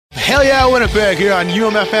Hell Yeah Winnipeg here on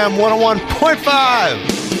UMFM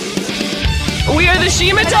 101.5. We are the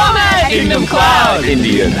Shimatama! Kingdom Cloud!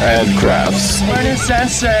 Indian Handcrafts. We're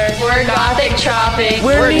Necessary. We're Gothic Tropic.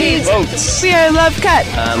 We're Needs. Boats. We are Love Cut.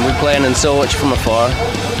 We're playing in So Much From Afar.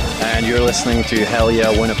 And you're listening to Hell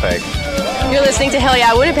Yeah Winnipeg. You're listening to Hell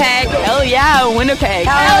Yeah Winnipeg. Hell yeah, Winnipeg.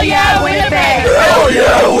 Hell Yeah Winnipeg. Hell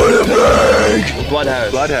Yeah Winnipeg!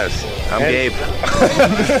 Bloodhouse. Bloodhouse. I'm Gabe.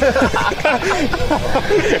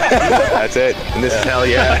 That's it. And this is Hell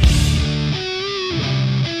Yeah.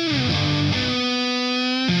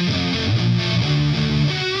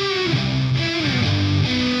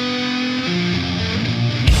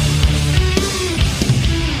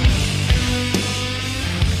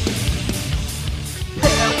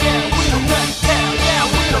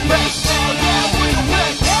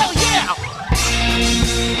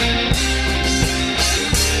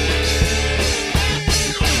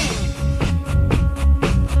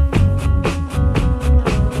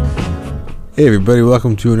 Hey everybody,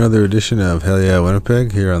 welcome to another edition of Hell Yeah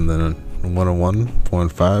Winnipeg here on the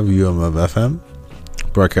 101.5 UM of FM.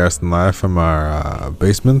 Broadcasting live from our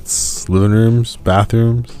basements, living rooms,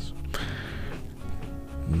 bathrooms.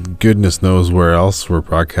 Goodness knows where else we're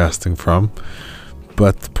broadcasting from.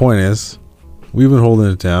 But the point is, we've been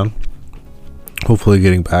holding it down. Hopefully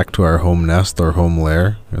getting back to our home nest, our home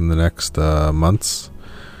lair in the next months.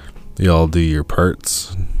 You all do your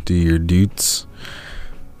parts, do your dutes.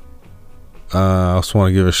 I also want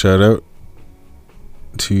to give a shout out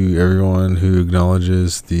to everyone who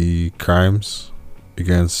acknowledges the crimes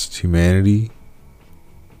against humanity,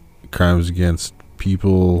 crimes against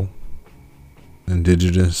people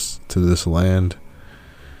indigenous to this land.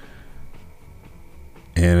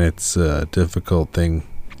 And it's a difficult thing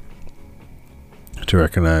to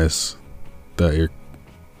recognize that your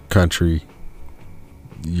country,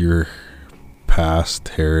 your past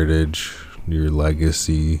heritage, your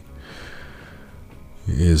legacy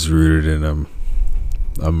is rooted in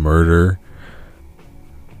a murder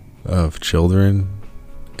of children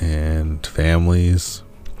and families.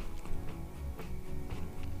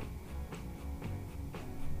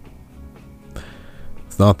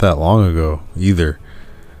 It's not that long ago either.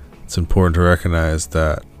 It's important to recognize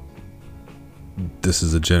that this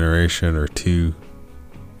is a generation or two.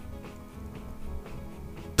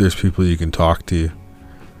 There's people you can talk to.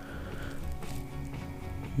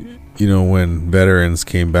 You know, when veterans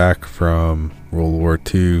came back from World War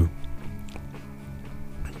II,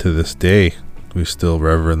 to this day, we still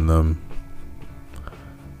reverend them,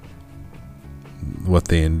 what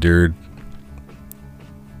they endured.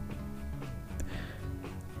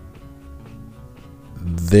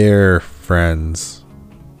 Their friends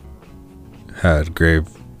had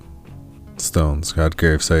gravestones, had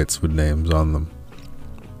grave sites with names on them.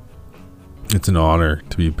 It's an honor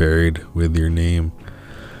to be buried with your name.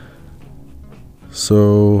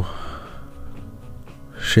 So,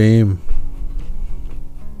 shame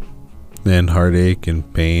and heartache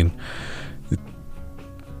and pain.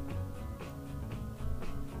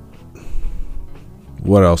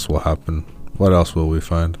 What else will happen? What else will we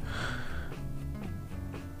find?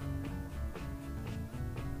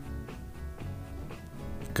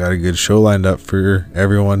 Got a good show lined up for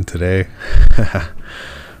everyone today. It's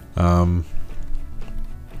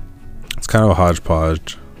kind of a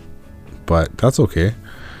hodgepodge, but that's okay.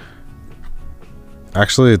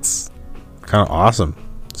 Actually, it's kind of awesome.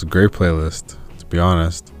 It's a great playlist, to be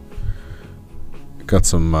honest. Got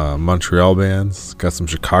some Montreal bands, got some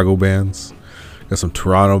Chicago bands, got some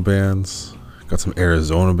Toronto bands, got some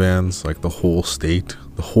Arizona bands, like the whole state.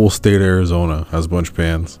 The whole state of Arizona has a bunch of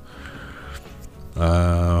bands.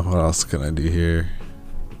 What else can I do here?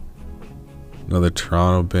 Another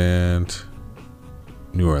Toronto band,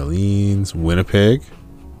 New Orleans, Winnipeg.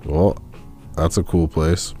 Well, that's a cool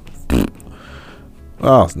place.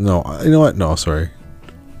 Oh, no. You know what? No, sorry.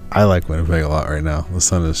 I like Winnipeg a lot right now. The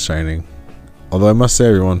sun is shining. Although I must say,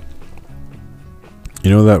 everyone,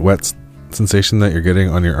 you know that wet sensation that you're getting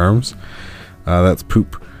on your arms? That's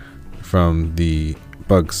poop from the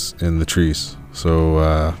bugs in the trees.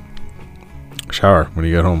 So, shower when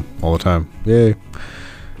you get home all the time. Yay.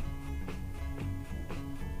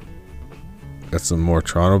 Got some more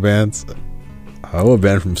Toronto bands. A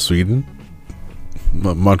band from Sweden.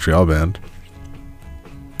 Montreal band.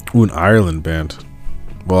 Ooh, an Ireland band.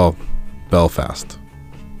 Well, Belfast,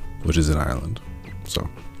 which is in Ireland. So,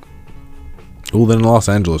 ooh, then a Los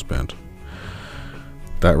Angeles band.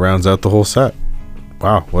 That rounds out the whole set.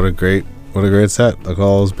 Wow, what a great set. Look at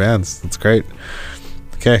all those bands. That's great.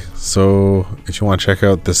 Okay, so if you want to check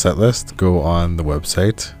out the set list, go on the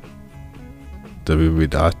website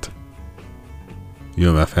www.umfm.ca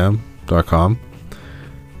umfm.com.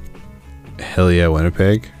 Hell yeah,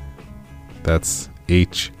 Winnipeg. That's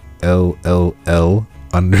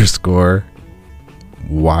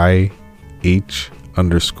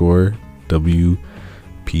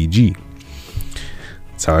HLLL_YH_WPG.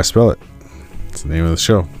 That's how I spell it. It's the name of the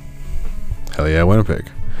show. Hell yeah, Winnipeg.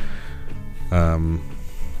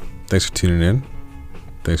 Thanks for tuning in.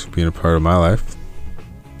 Thanks for being a part of my life.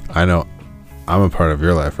 I know I'm a part of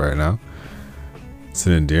your life right now. It's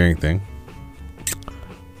an endearing thing.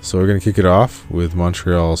 So we're going to kick it off with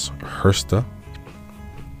Montreal's Hersta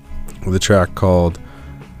with a track called,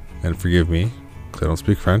 and forgive me because I don't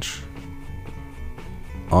speak French,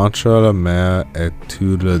 Entre la mer et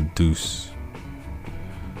toute la douce,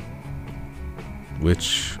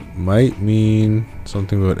 which might mean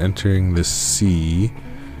something about entering the sea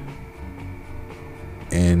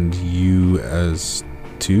and you as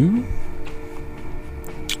two.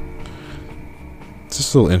 It's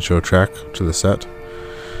just a little intro track to the set.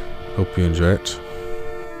 Hope you enjoy it.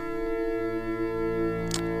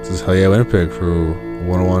 This is Hell Yeah Winnipeg for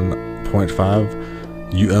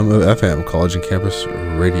 101.5 UMFM, College and Campus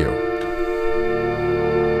Radio.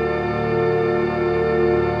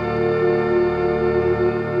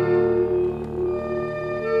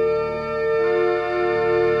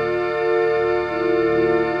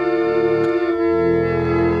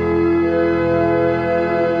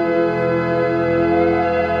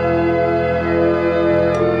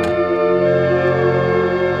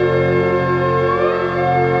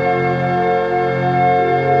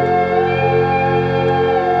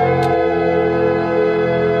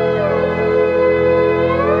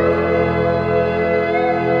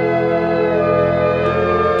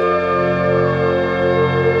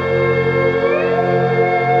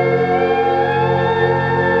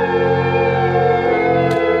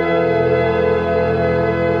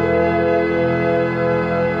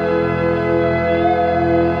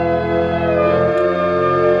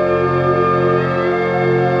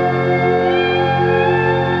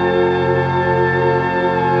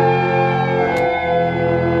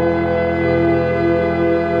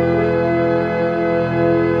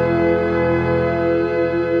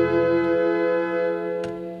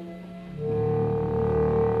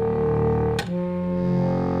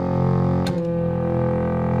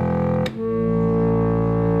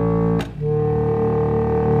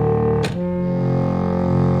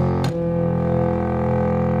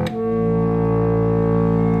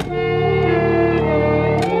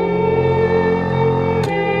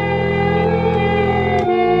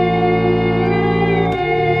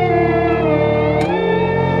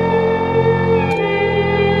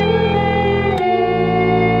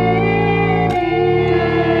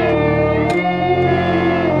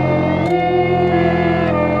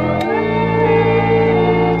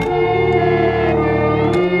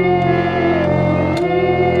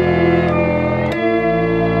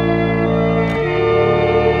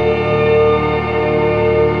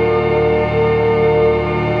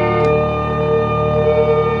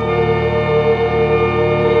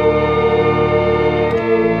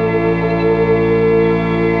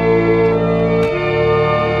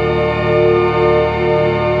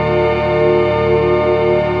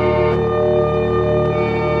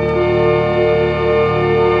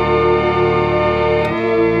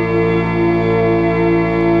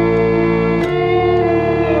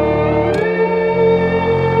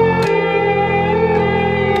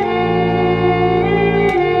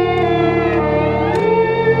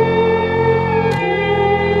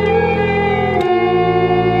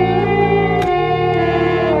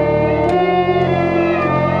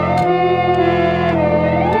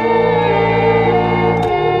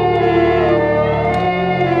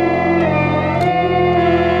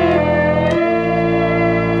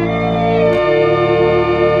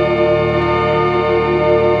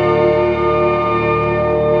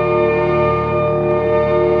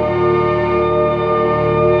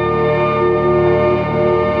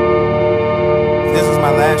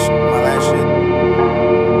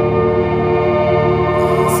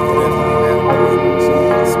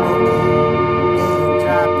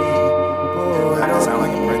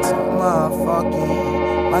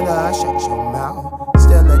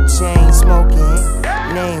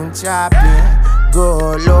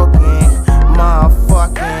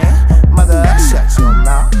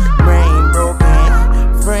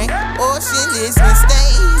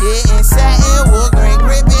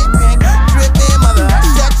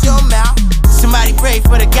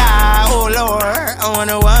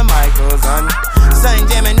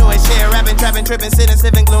 Tripping, sitting,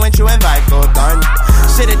 sipping, glue, and chewing Vico done.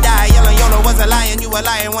 Shit'd die, yellow, YOLO was a lie and you a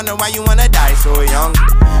lie and wonder why you wanna die so young.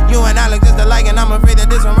 You and I look just alike and I'm afraid that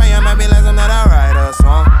this one right here might be less than that I write a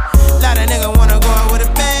song. Lot of niggas wanna go out with a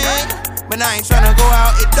bang, but I ain't tryna go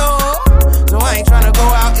out the door. So I ain't tryna go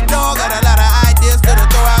out the door. Got a lot of ideas to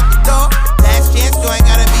throw out the door. Last chance joint,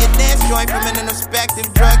 gotta be a dance joint from an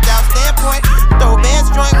introspective, drugged out standpoint. Throw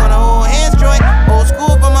bands joint on a whole hands joint. Old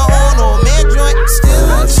school for my old man joint. Still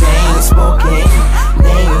a chain smoking,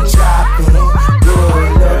 name dropping,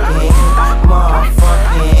 good looking,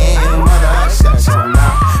 motherfucking mother, shut your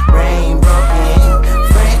mouth. Rain broken,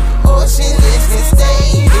 Frank Ocean, listen,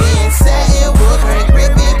 stay in, satin wood, grain,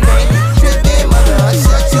 gripping, pain, tripping, mother,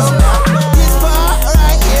 shut your mouth. This part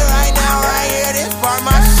right here, right now, right here, this part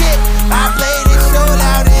my shit. I play this show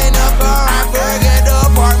loud in the car, I forget to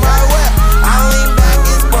park my whip. I lean back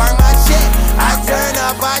and spark my shit. I turn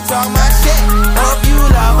up, I talk my shit. Hope you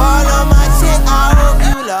love all of my shit. I hope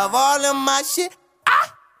you love all of my shit.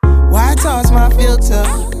 Why toss my filter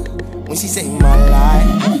when she say my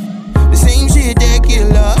life? The same shit that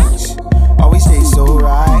kill us always stay so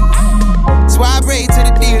right. So I pray to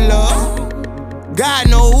the dealer. God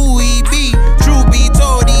know who he be. Truth be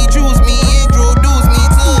told, he choose me, introduce me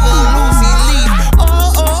to the Lucy Leaf.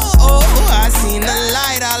 Oh, I seen the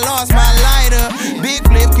light, I lost my lighter. Big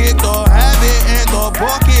flip kicked the habit and the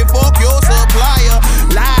bucket. Fuck your supplier.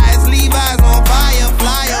 Lies, Levi's on fire.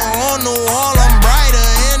 Flyer on the wall, I'm brighter.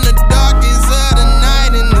 In the darkness of the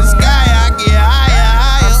night, in the sky, I get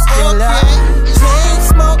higher. I'm still up. Chain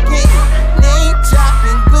smoking, name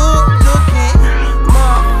chopping, good looking,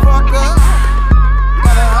 motherfucker.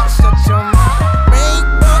 Mother, shut your mouth.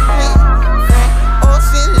 Rain broken, Frank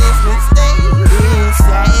Ocean, listen, stay in,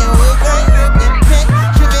 satin wood, grain, ripping, pink,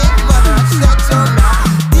 tripping, mother, shut your mouth.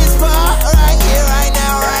 This part right here, right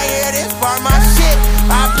now, right here, this part my shit.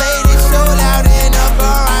 I play this show loud in the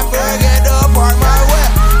car, I forget to park my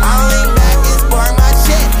whip. I lean back and spark my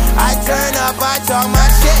shit. I turn up, I talk my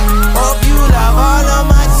shit. Hope you love all of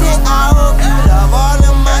my shit. I hope you love all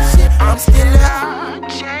of my shit. I'm still up.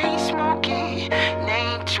 Chain smoking,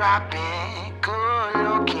 name dropping, good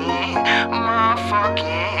looking,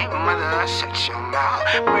 motherfucking mother, shut your mouth.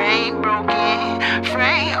 Rain broken,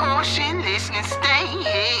 Frank Ocean, listening, stay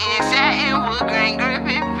in, satin wood, grain,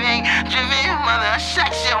 gripping, pain, driven, mother,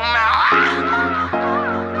 shut your mouth.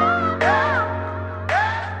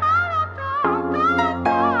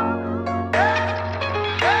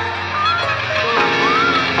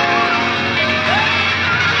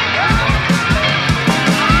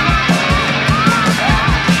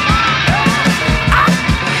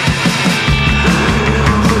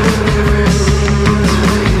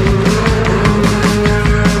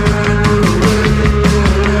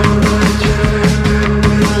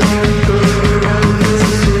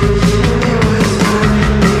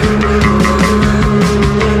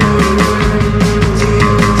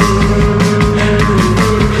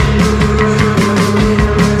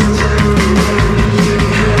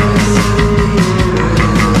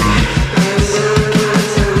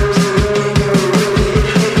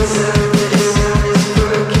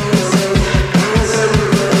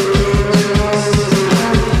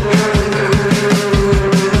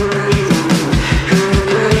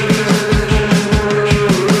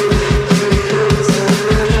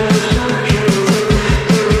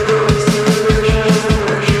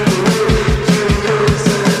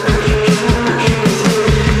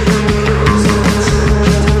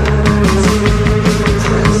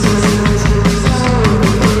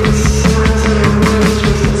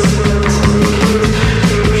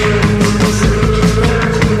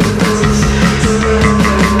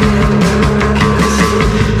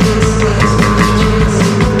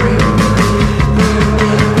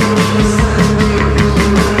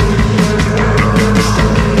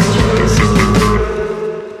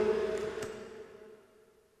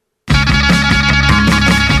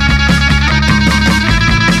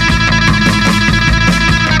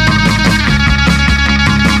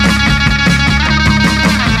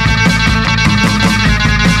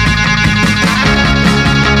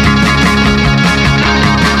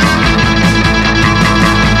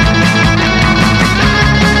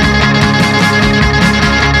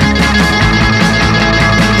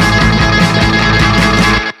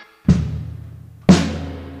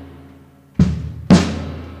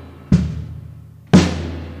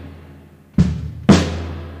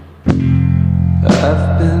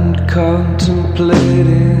 I've been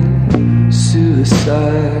contemplating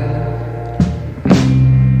suicide,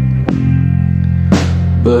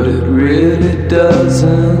 but it really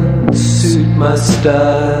doesn't suit my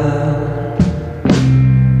style.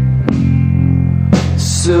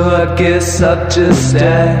 So I guess I'll just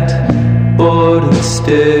act bored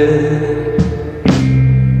instead.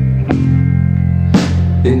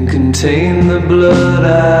 contain the blood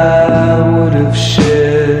I would have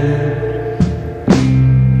shed.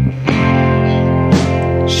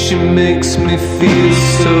 She makes me feel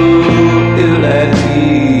so ill at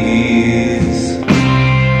ease.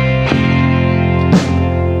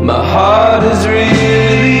 My heart is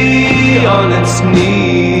really on its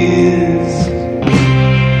knees,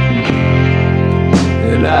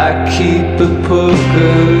 and I keep a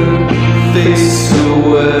poker face so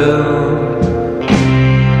well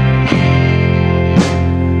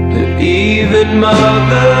that even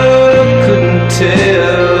mother couldn't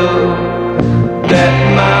tell that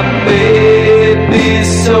my baby's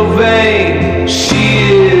so vain. She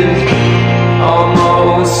is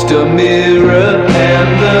almost a mirror,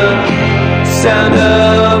 and the sound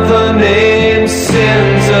of her name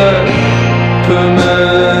sends a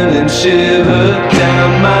permanent shiver down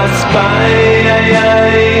my spine.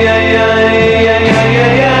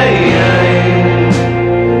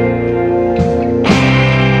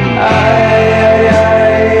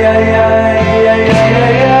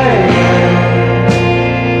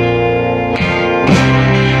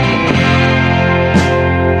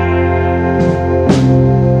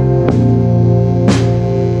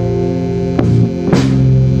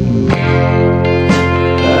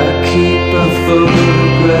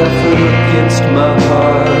 Against my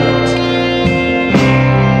heart,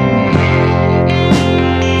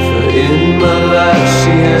 for in my life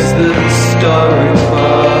she has the starry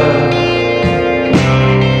part.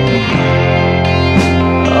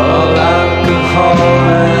 All alcohol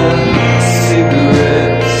and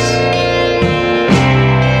cigarettes,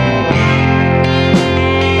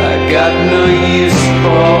 I got no use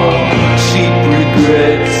for cheap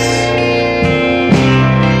regrets.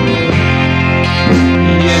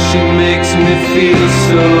 She makes me feel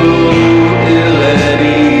so ill at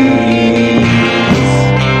ease.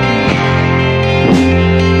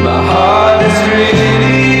 My heart is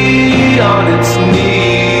really on its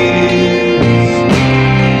knees,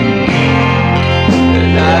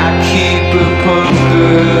 and I keep a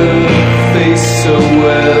poker face so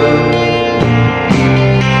well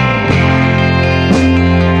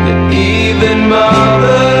that even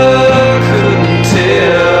mother couldn't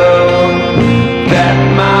tell that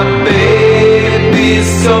my baby's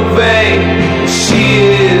so vain. She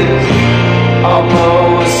is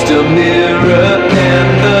almost a mirror,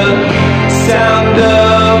 and the sound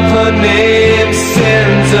of her name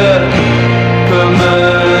sends a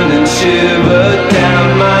permanent shiver down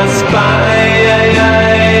my spine.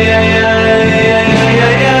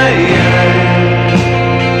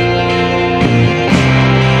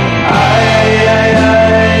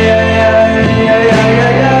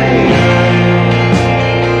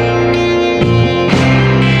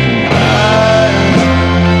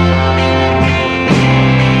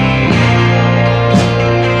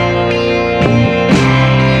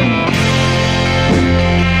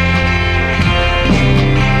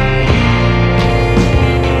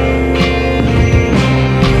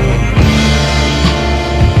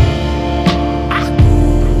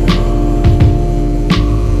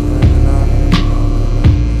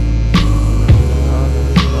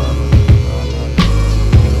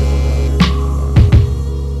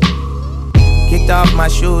 Off my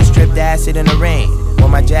shoes, stripped acid in the rain. Wore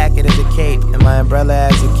my jacket as a cape and my umbrella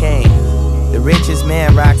as a cane. The richest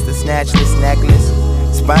man rocks the snatchless necklace,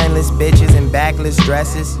 spineless bitches in backless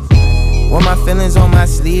dresses. Wore my feelings on my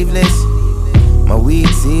sleeveless, my weed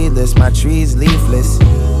seedless, my trees leafless.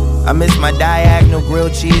 I miss my diagonal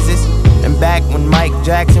grilled cheeses, and back when Mike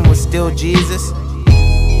Jackson was still Jesus.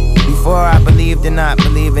 Before I believed in not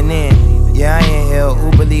believing in. Yeah, I inhale, who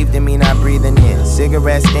believed in me not breathing in?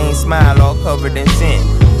 Cigarette stained smile, all covered in sin.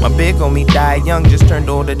 My big homie died young, just turned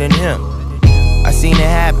older than him. I seen it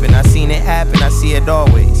happen, I seen it happen, I see it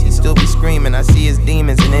always. He still be screaming, I see his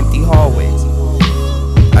demons in empty hallways.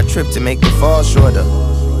 I tripped to make the fall shorter.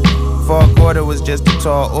 Fall quarter was just a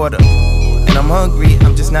tall order. And I'm hungry,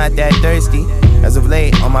 I'm just not that thirsty. As of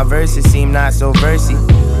late, all my verses seem not so versy,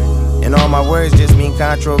 and all my words just mean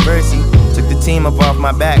controversy. Took the team up off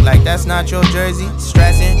my back like that's not your jersey.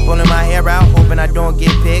 Stressing, pulling my hair out, hoping I don't get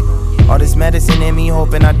picked. All this medicine in me,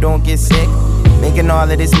 hoping I don't get sick. Making all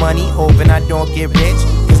of this money, hoping I don't get rich.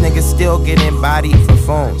 Cause niggas still getting bodied for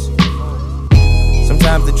phones.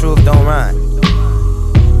 Sometimes the truth don't rhyme.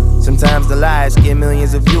 Sometimes the lies get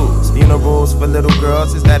millions of views. Funerals for little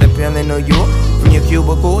girls, is that appealing to you? From your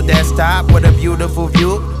cubicle, desktop, what a beautiful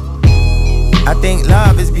view. I think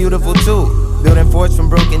love is beautiful too. Building forts from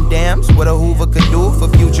broken dams, what a Hoover could do for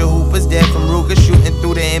future hoopers dead from Ruger, shooting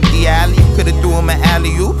through the empty alley. Could've threw him an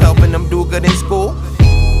alley-oop, helping them do good in school.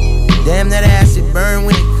 Damn, that acid burn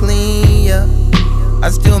when it clean, yeah. I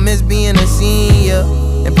still miss being a senior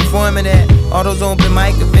and performing at all those open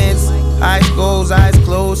mic events. Eyes closed, eyes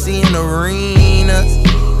closed, seeing arenas.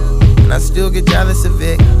 And I still get jealous of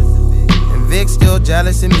Vic, and Vic's still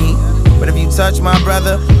jealous of me. But if you touch my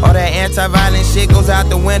brother, all that anti-violent shit goes out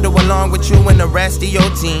the window along with you and the rest of your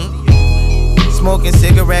team. Smoking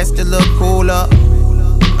cigarettes to look cooler,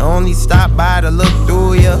 I only stop by to look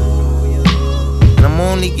through ya, and I'm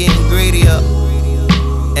only getting greedier.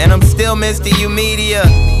 And I'm still Mr. U Media,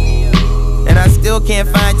 and I still can't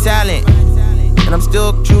find talent, and I'm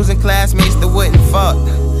still choosing classmates that wouldn't fuck.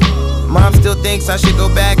 Mom still thinks I should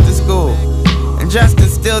go back to school, and Justin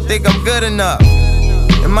still think I'm good enough,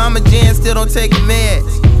 and Mama Jan still don't take her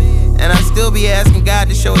meds, and I still be asking God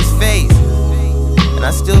to show his face, and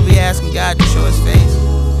I still be asking God to show his face.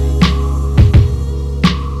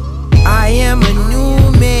 I am a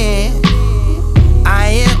new man,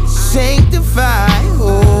 I am sanctified,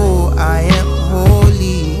 oh, I am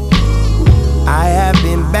holy. I have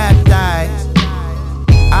been baptized,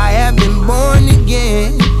 I have been born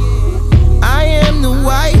again. I am the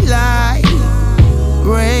white light.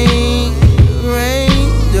 Rain, rain,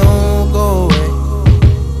 don't go away.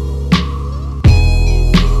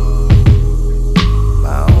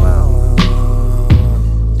 Bow, wow, wow.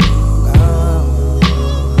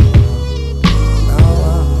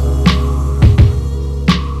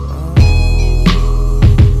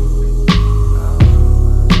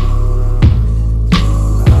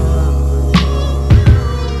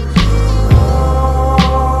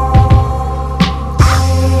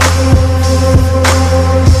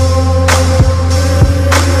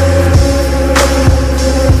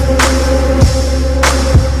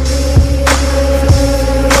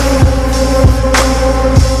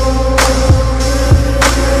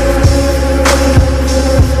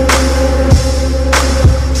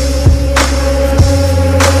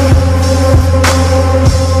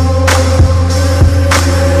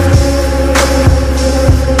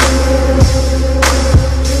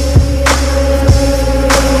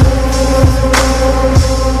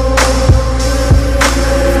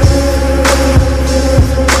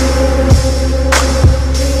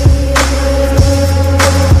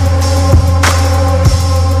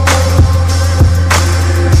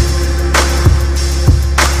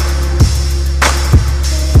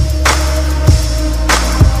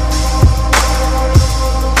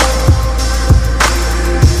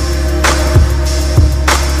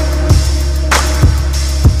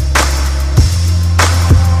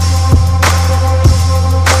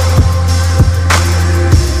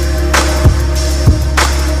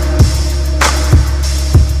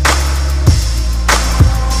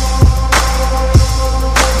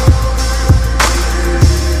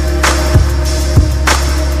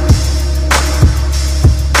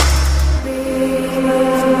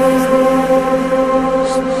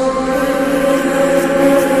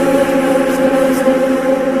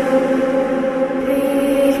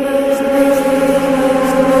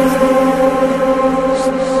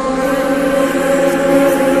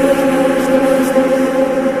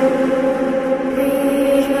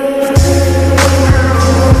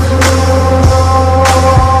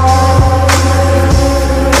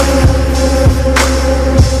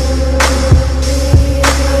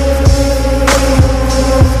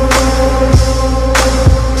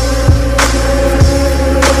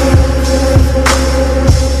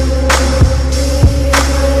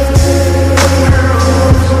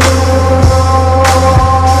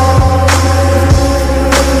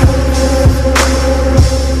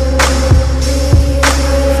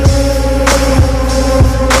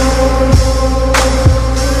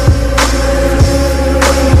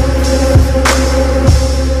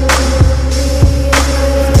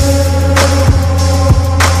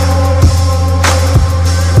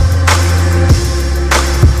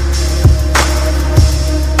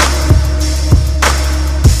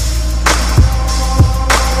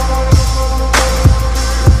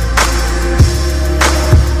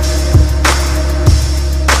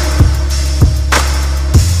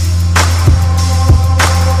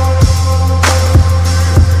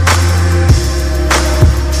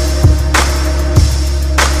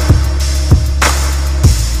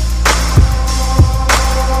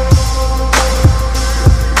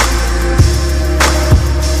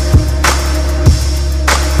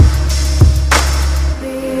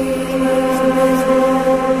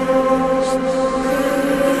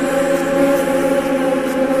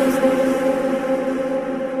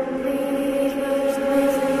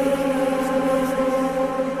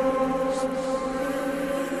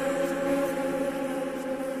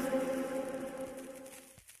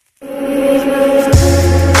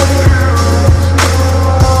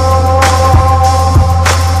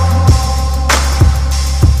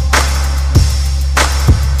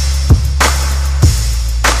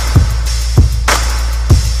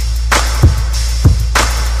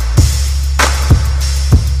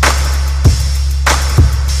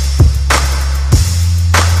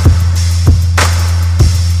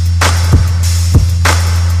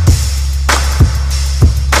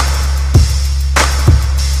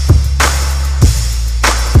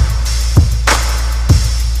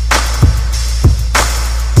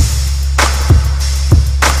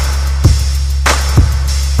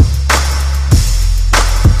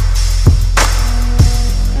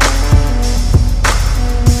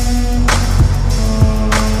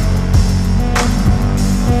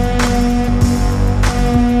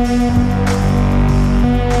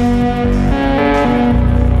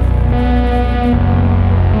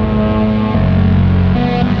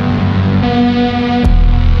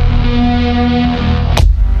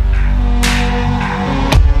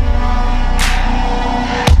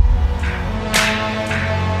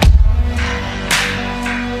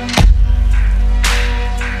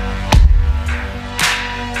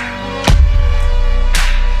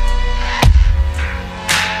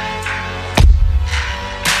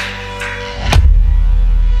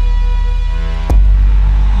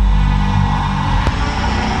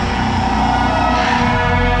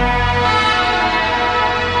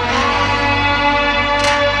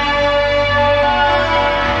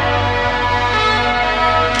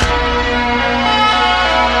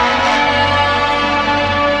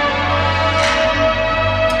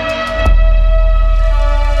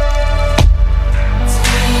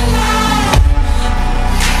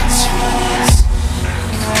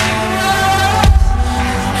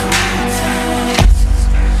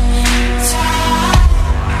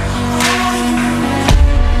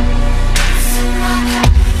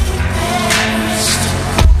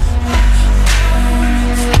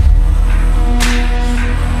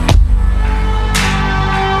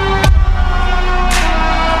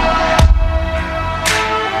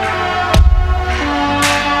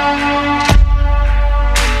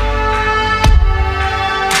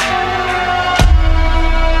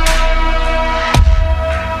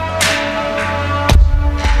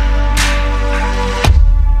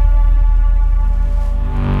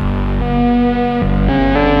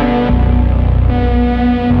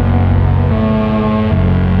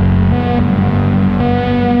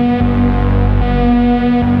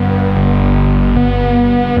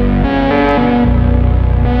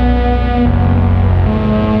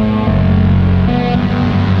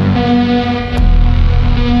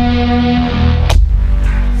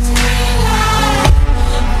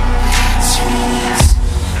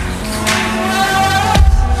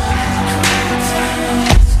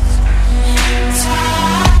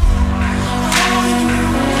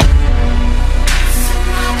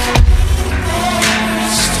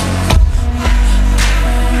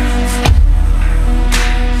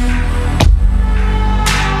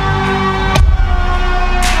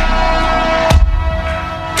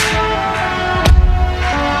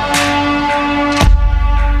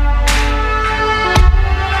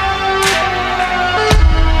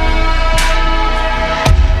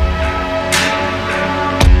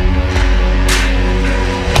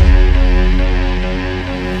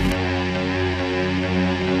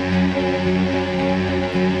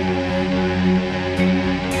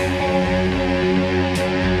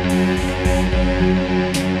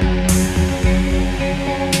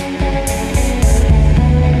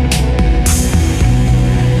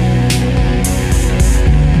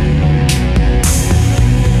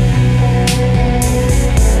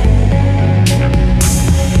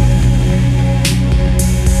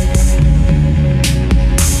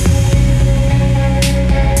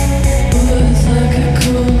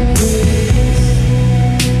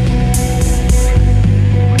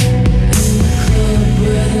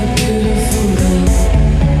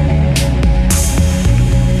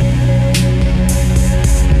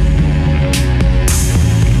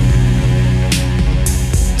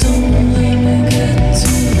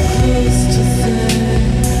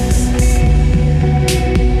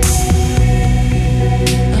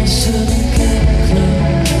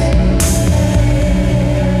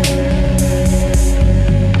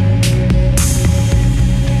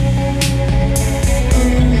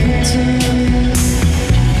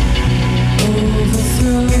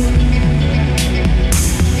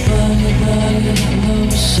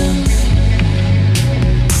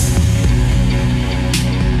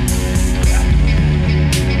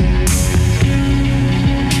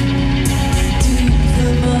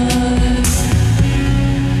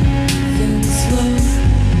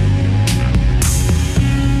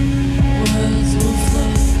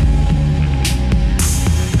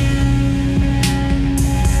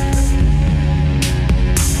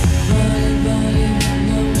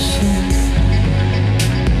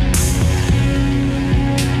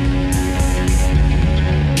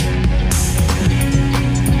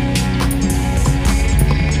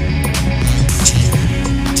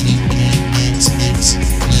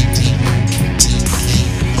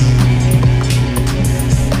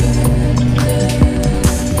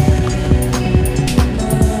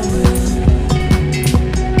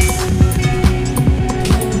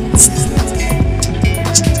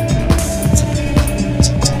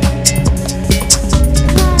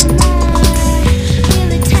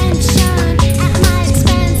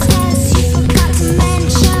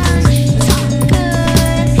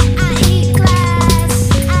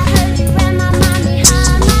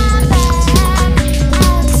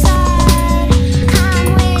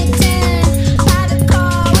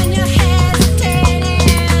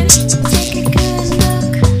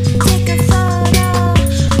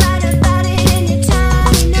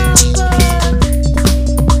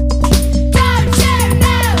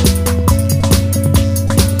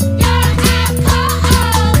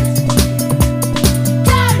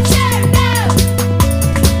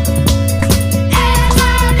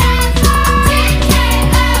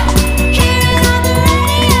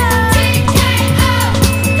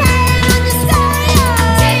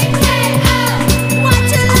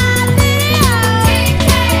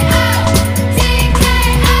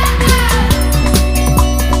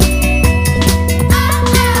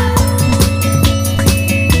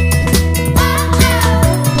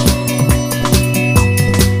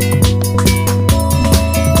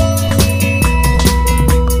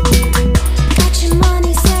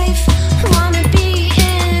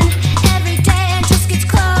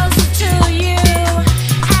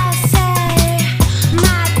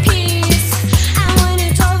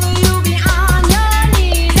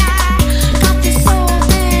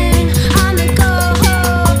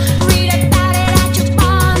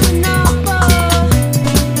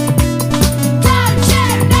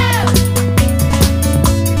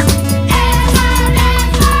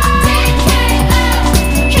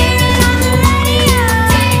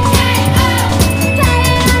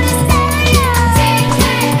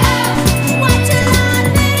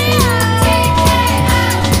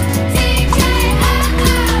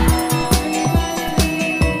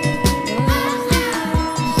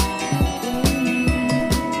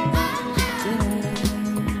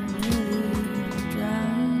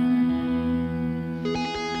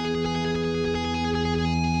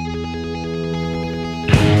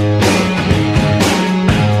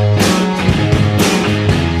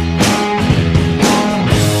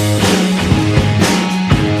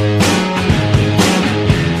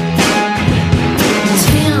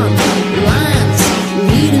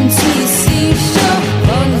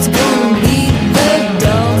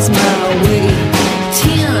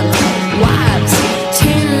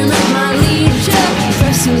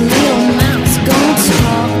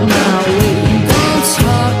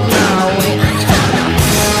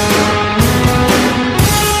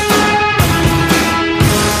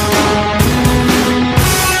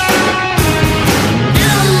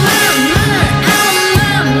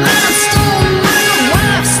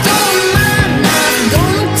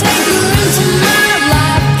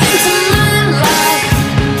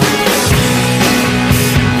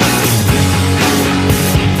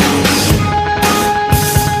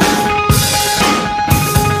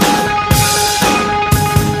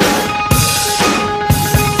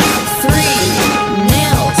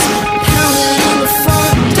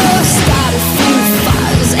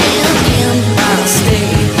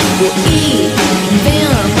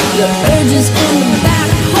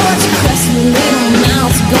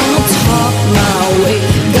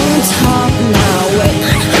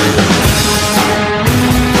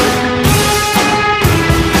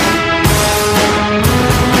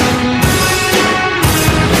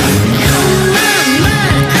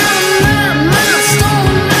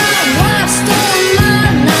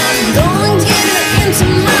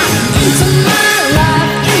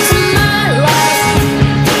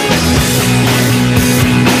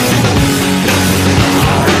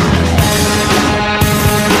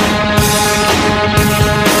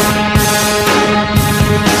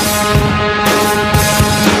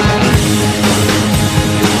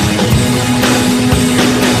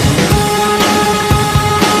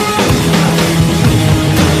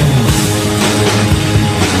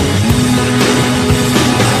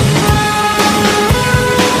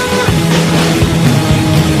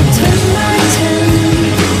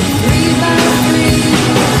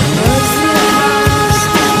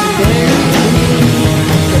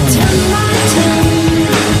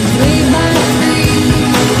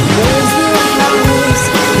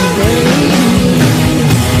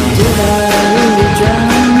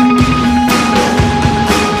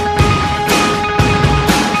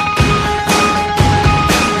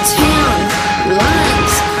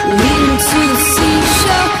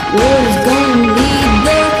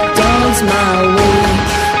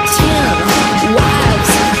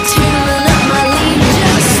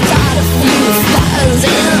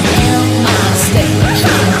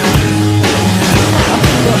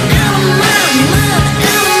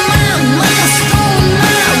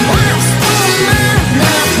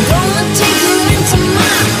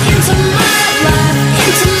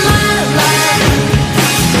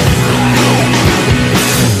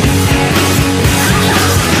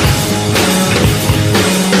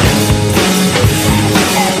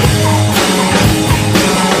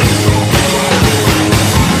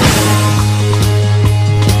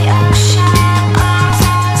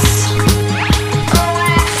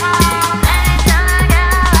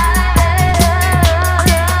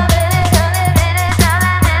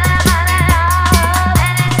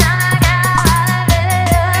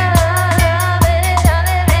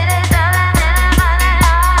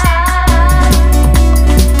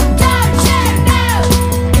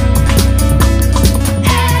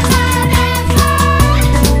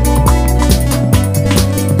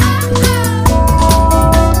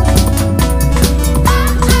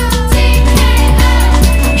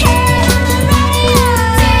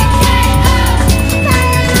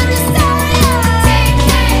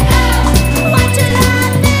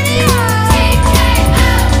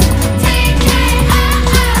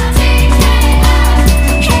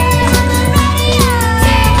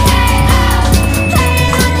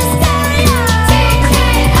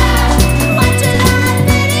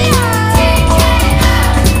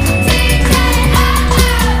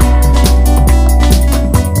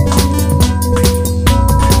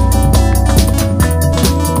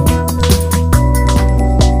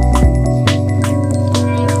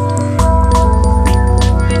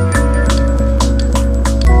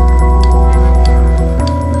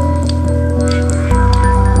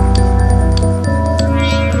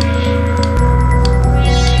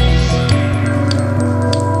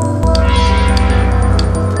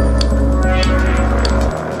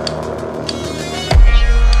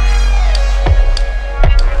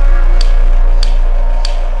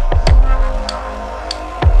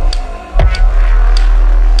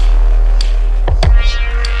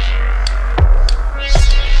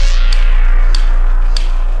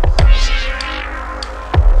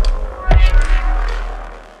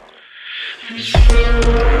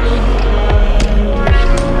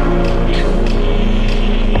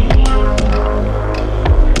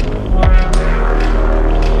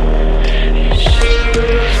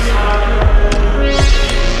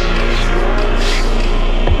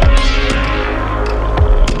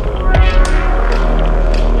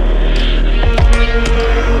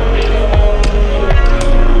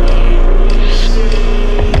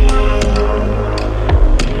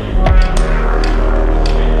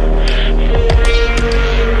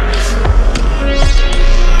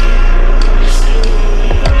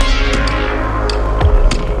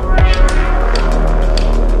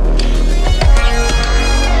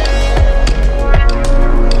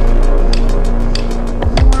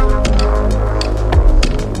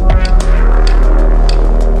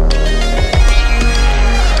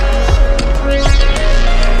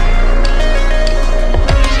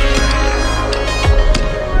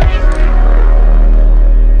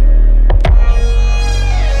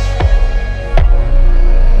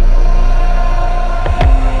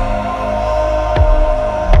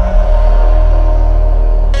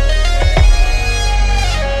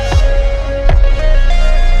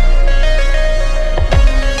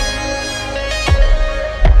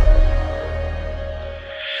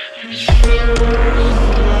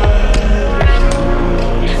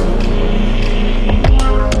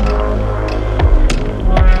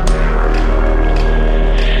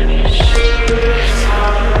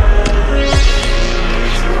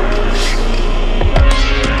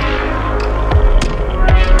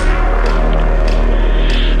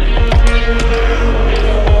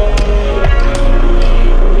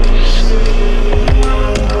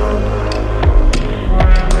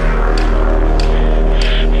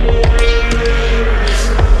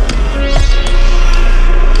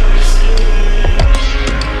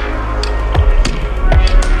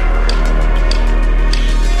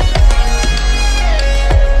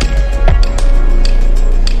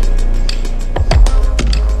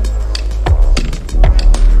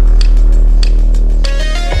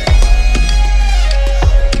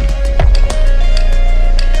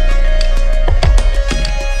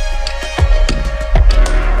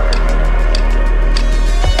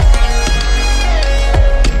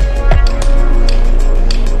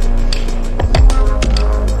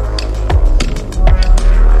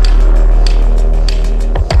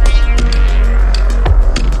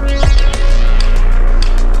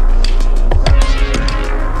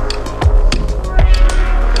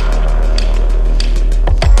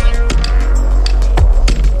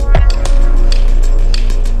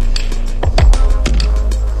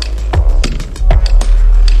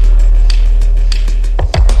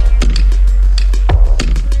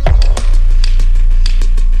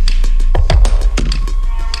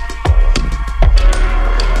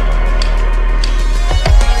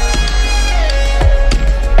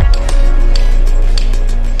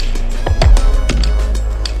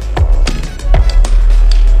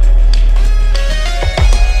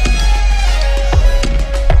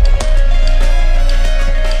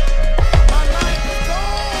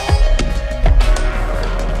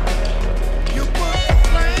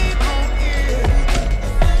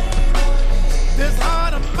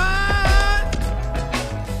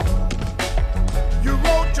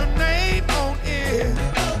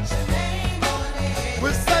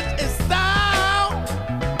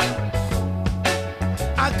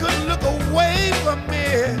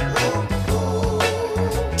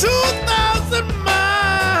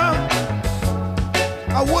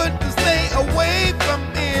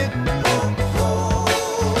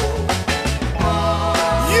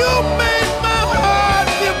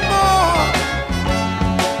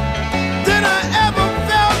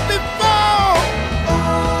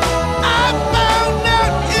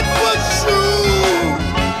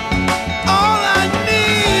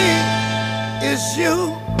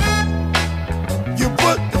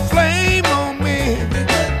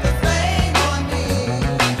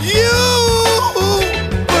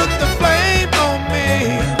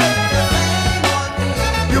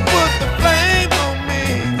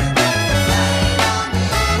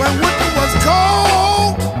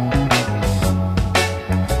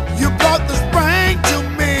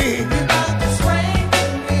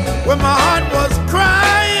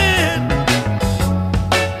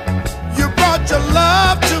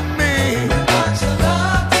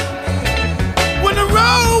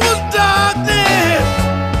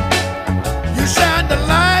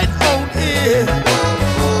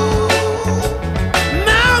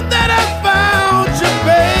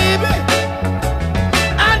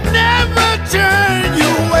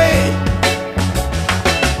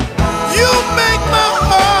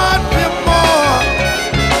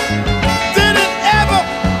 Then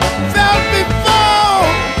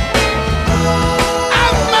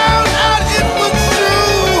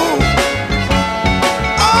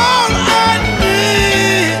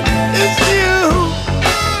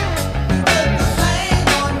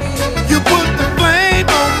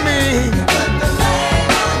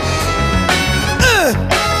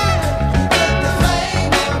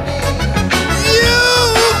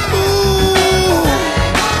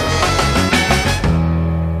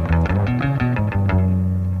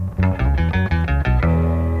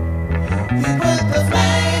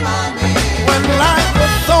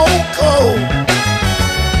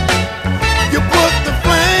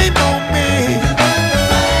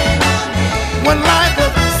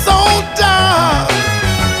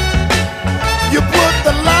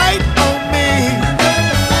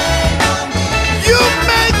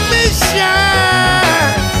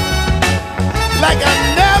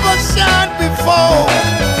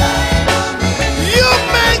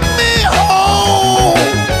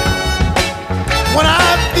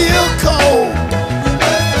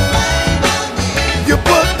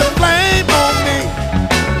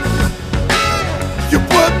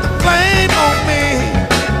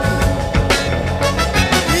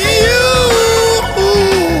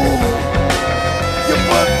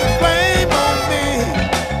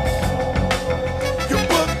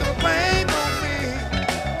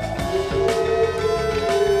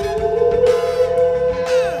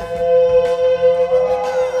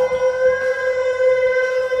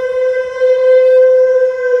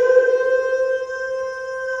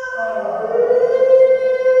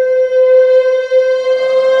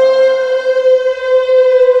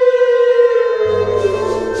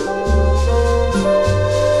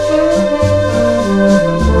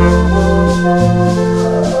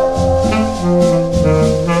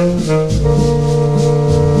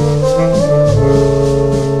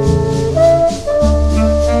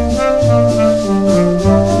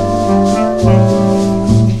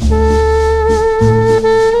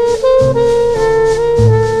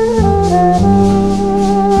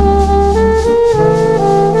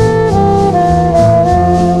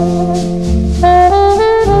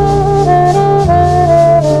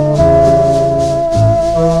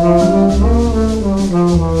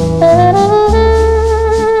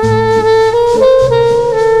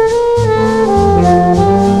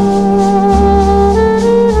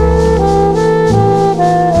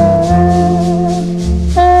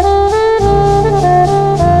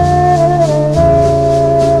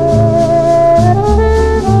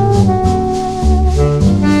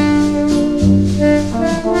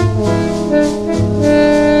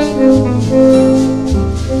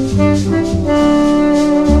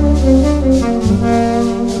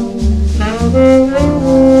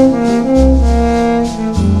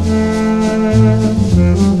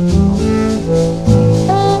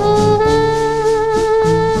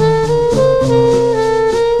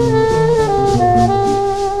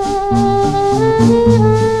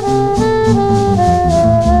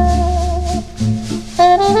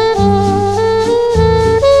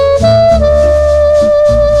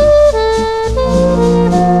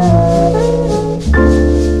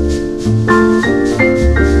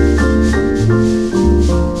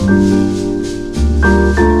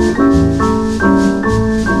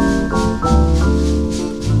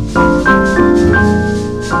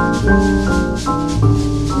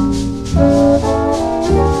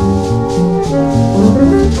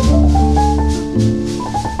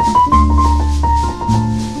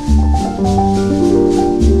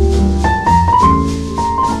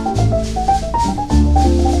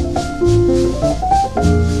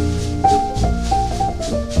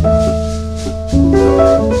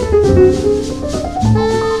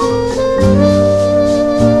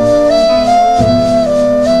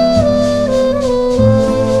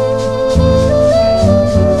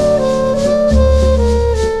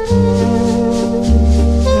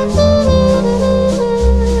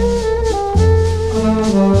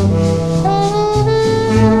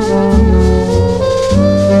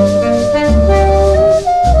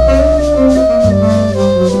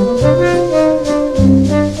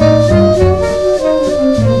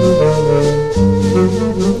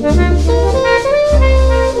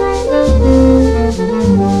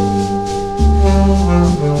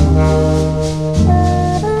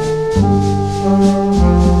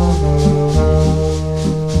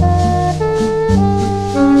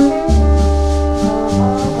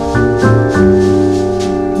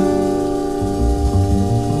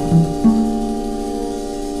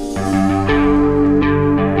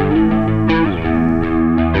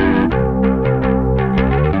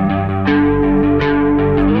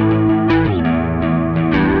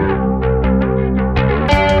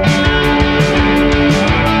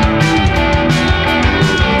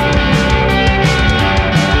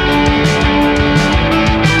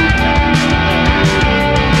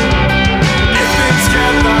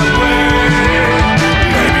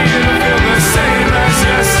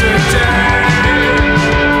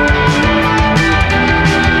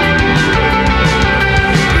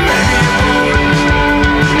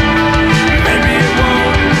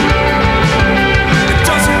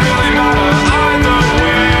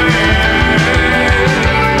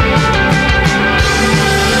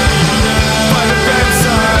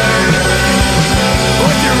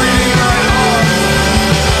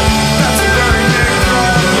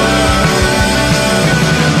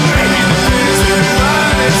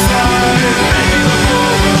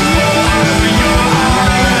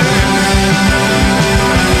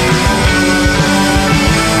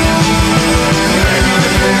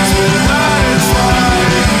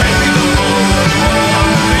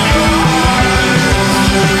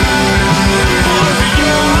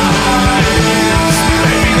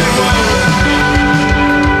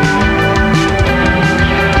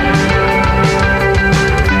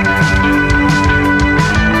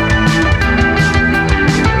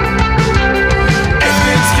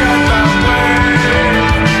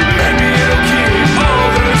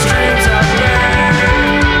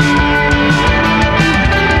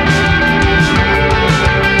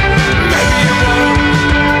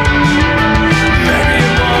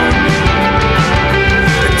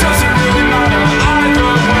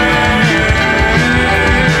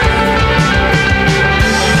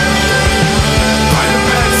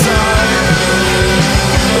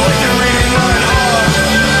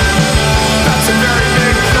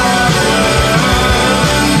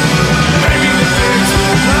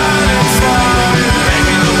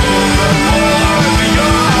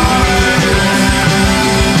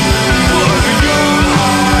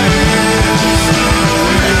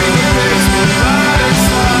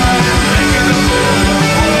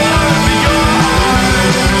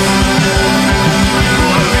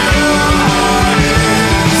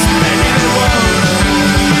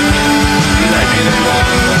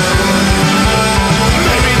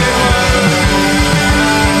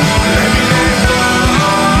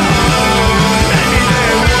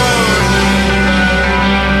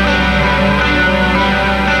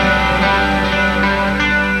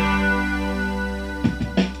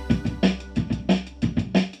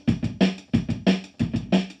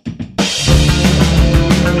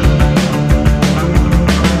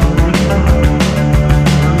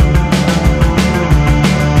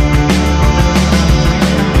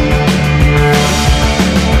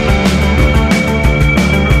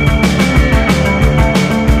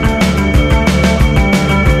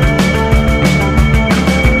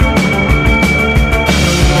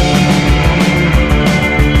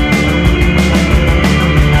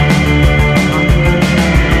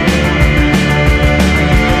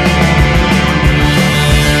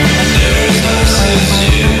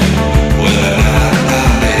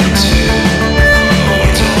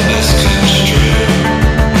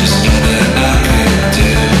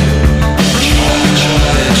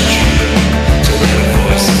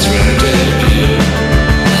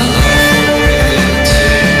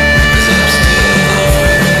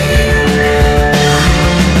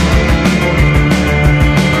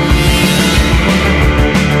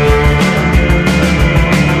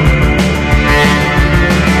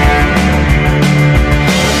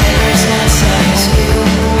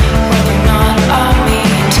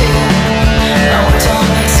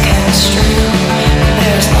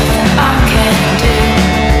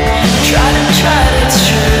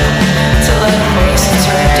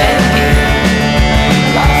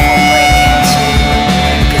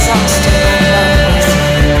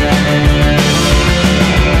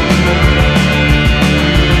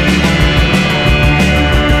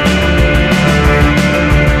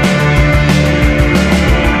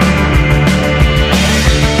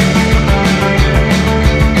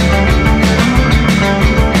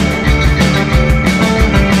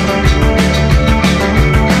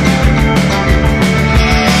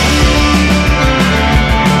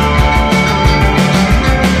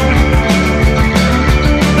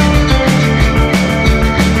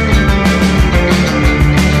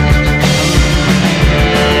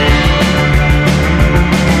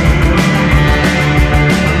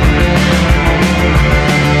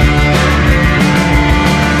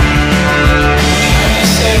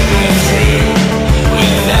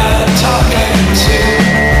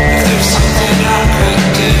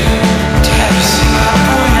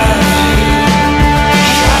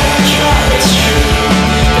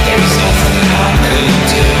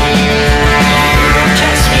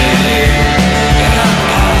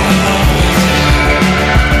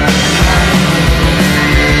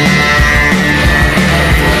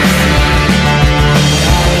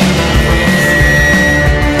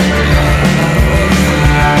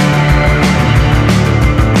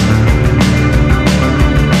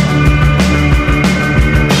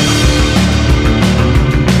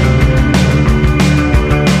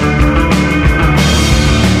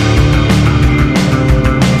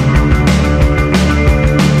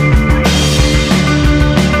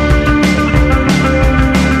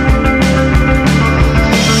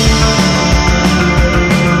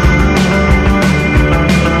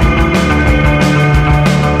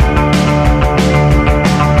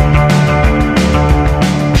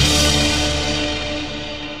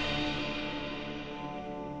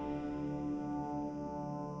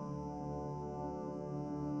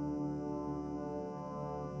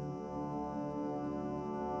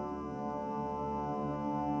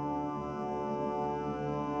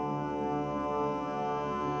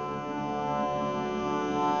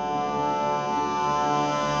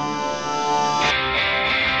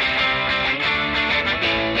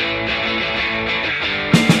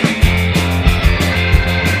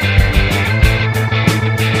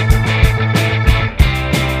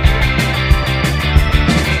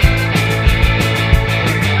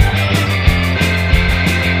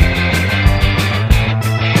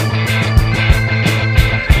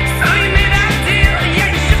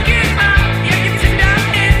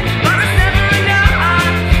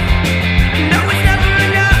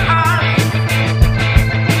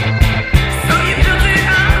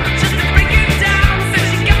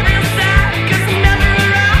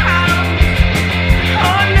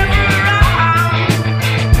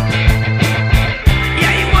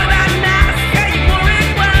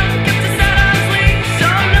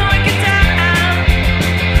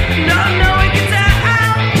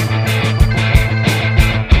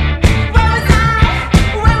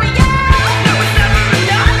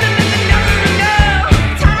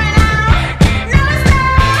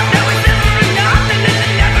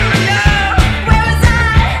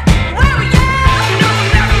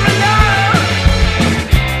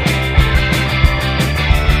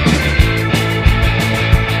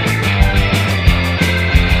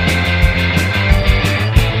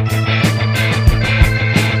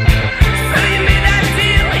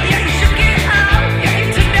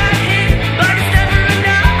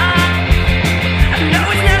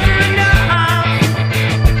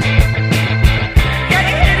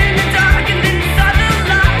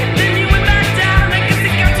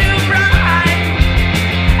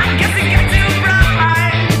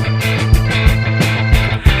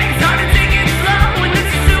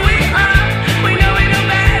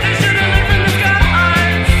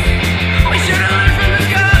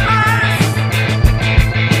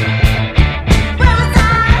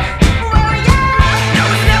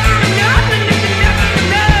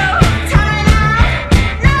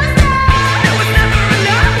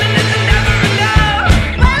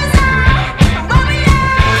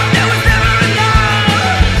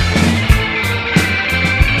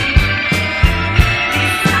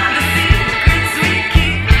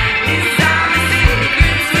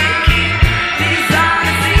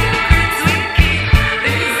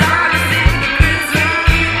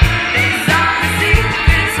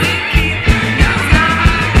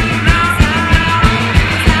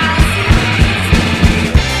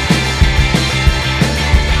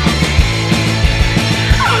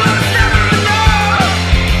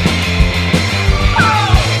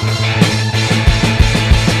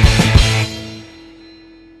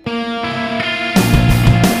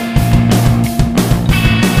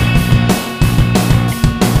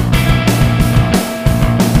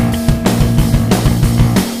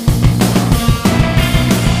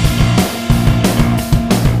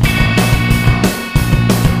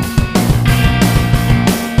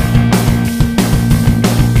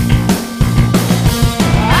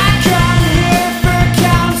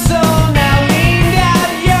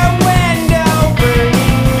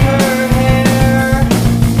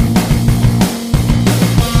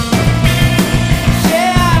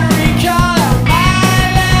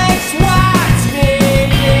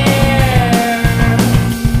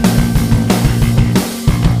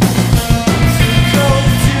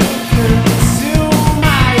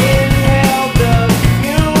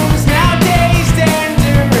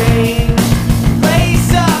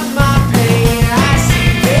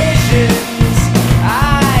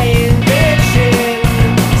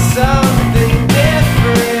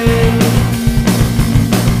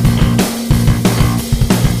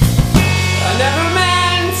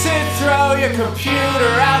your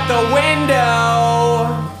computer out the window.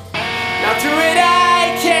 Now through it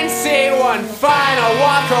I can see one final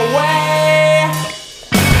walk away.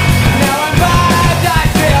 Now I'm vibed, I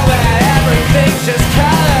feel that everything's just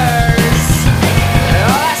colors. And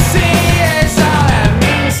all I see is all that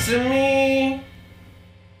means to me.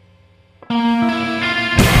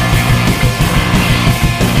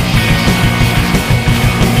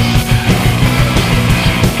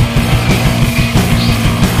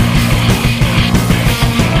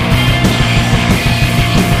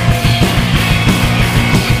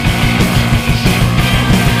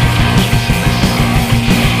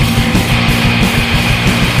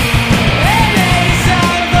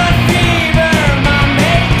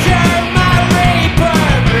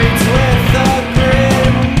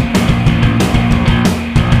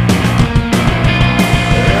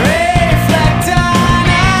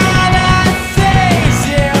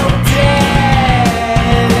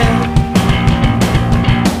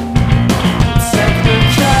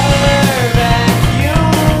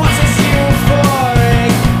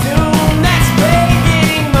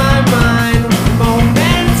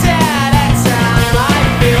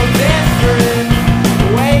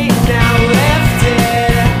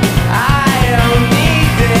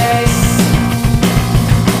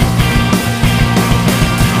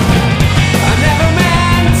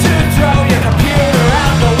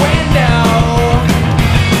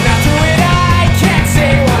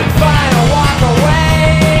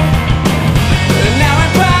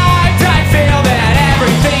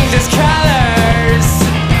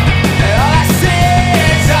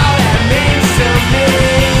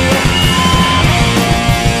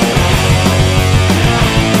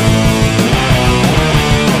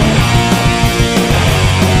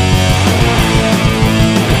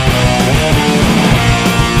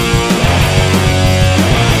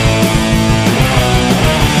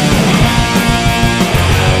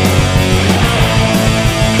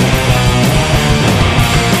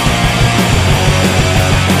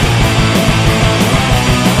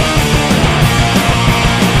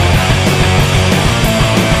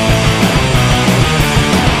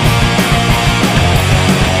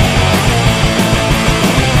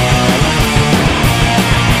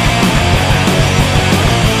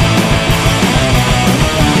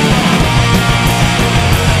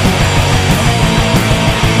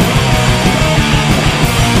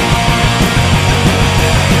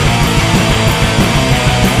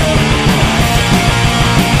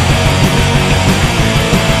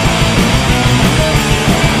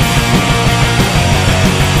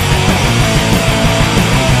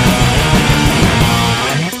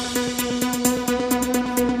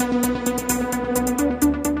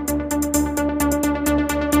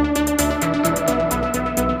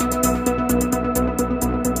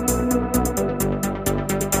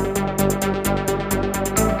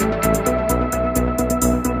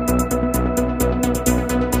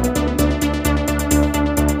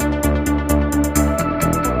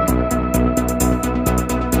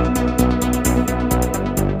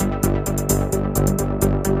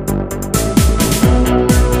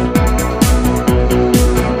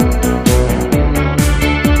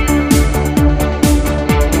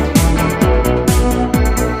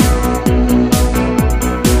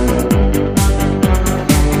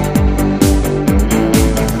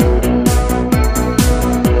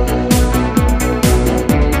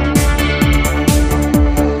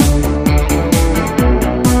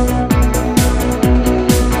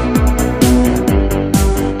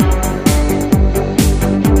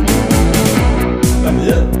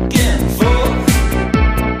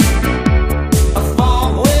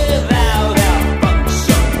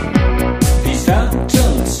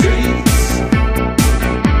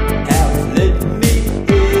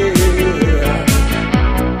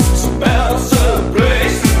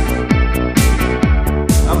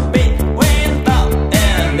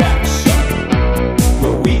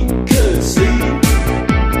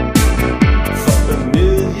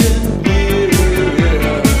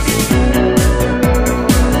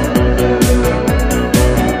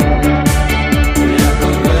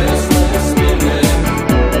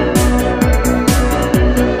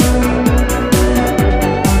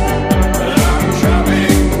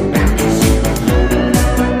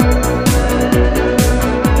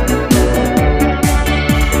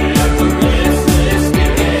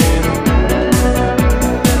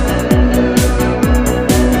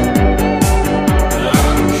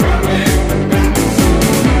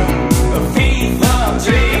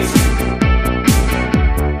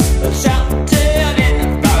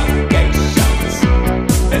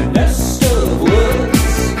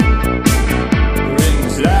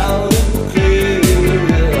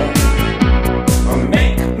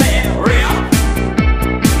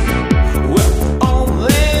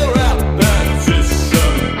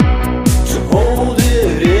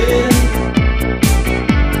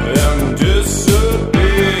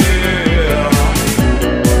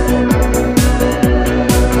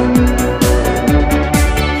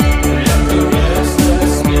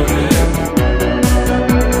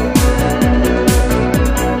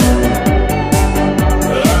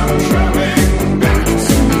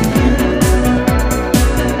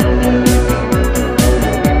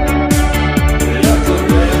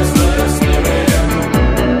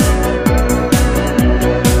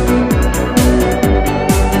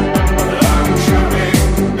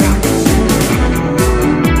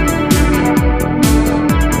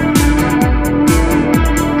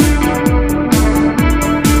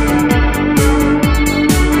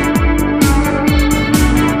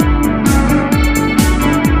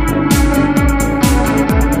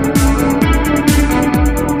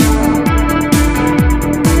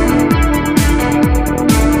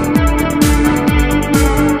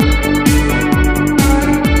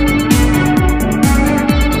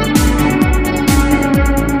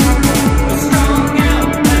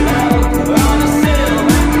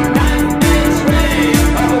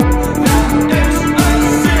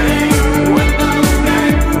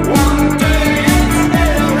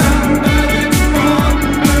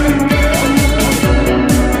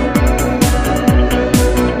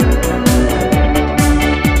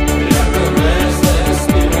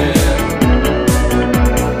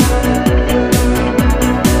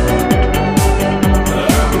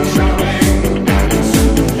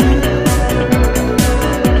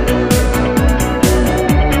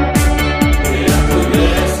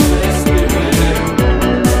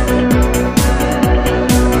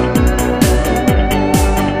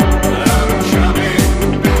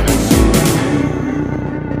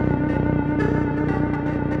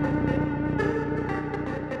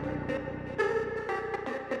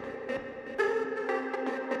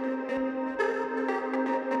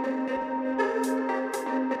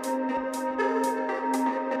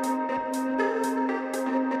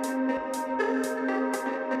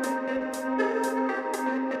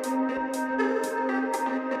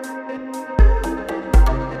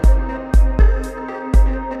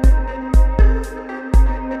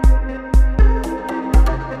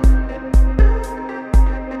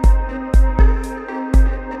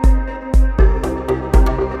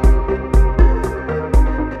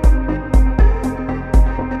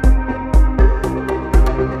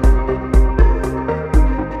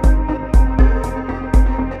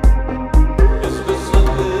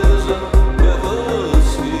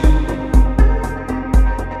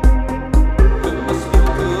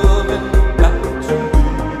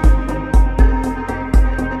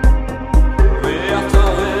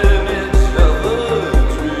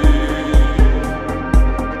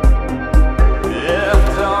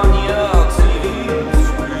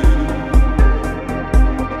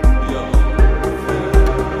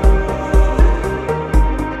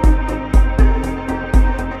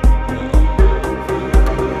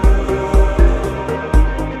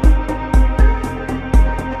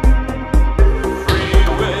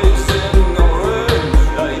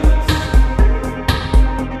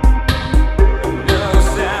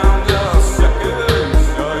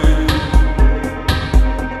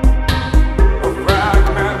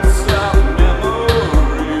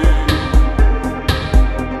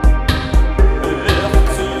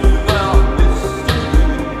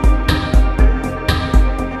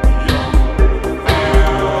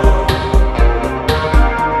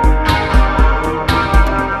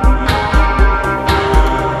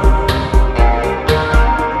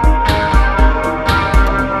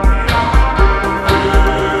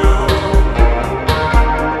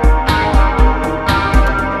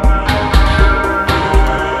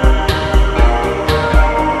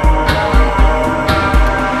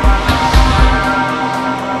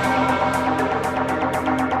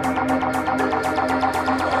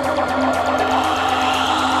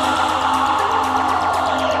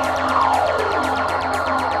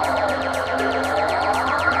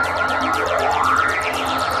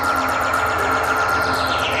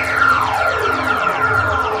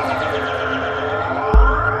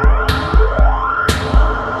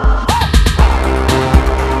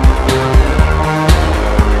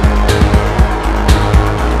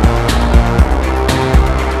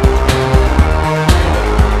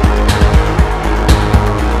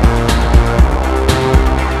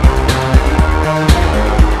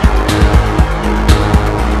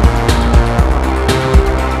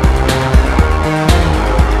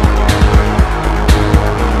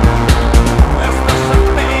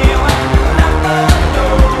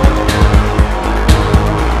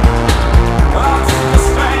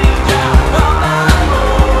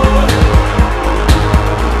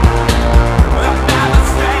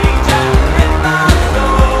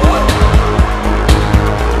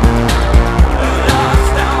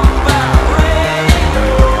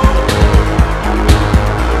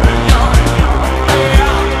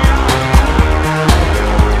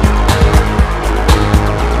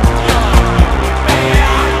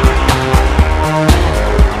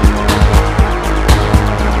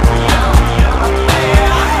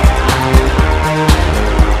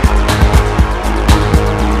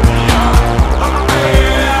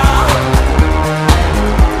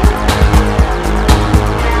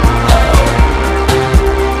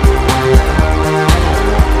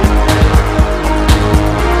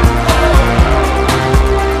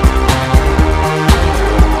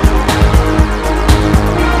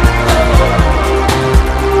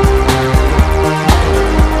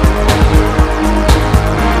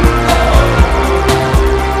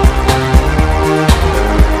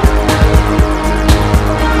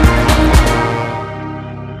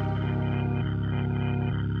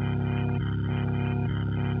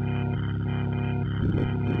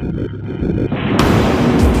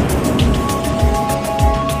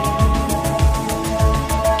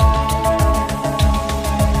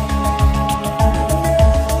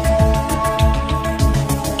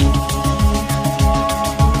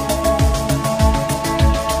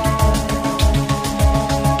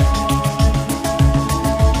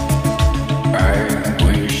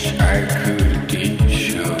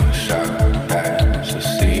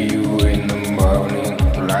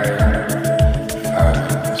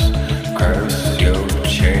 Cause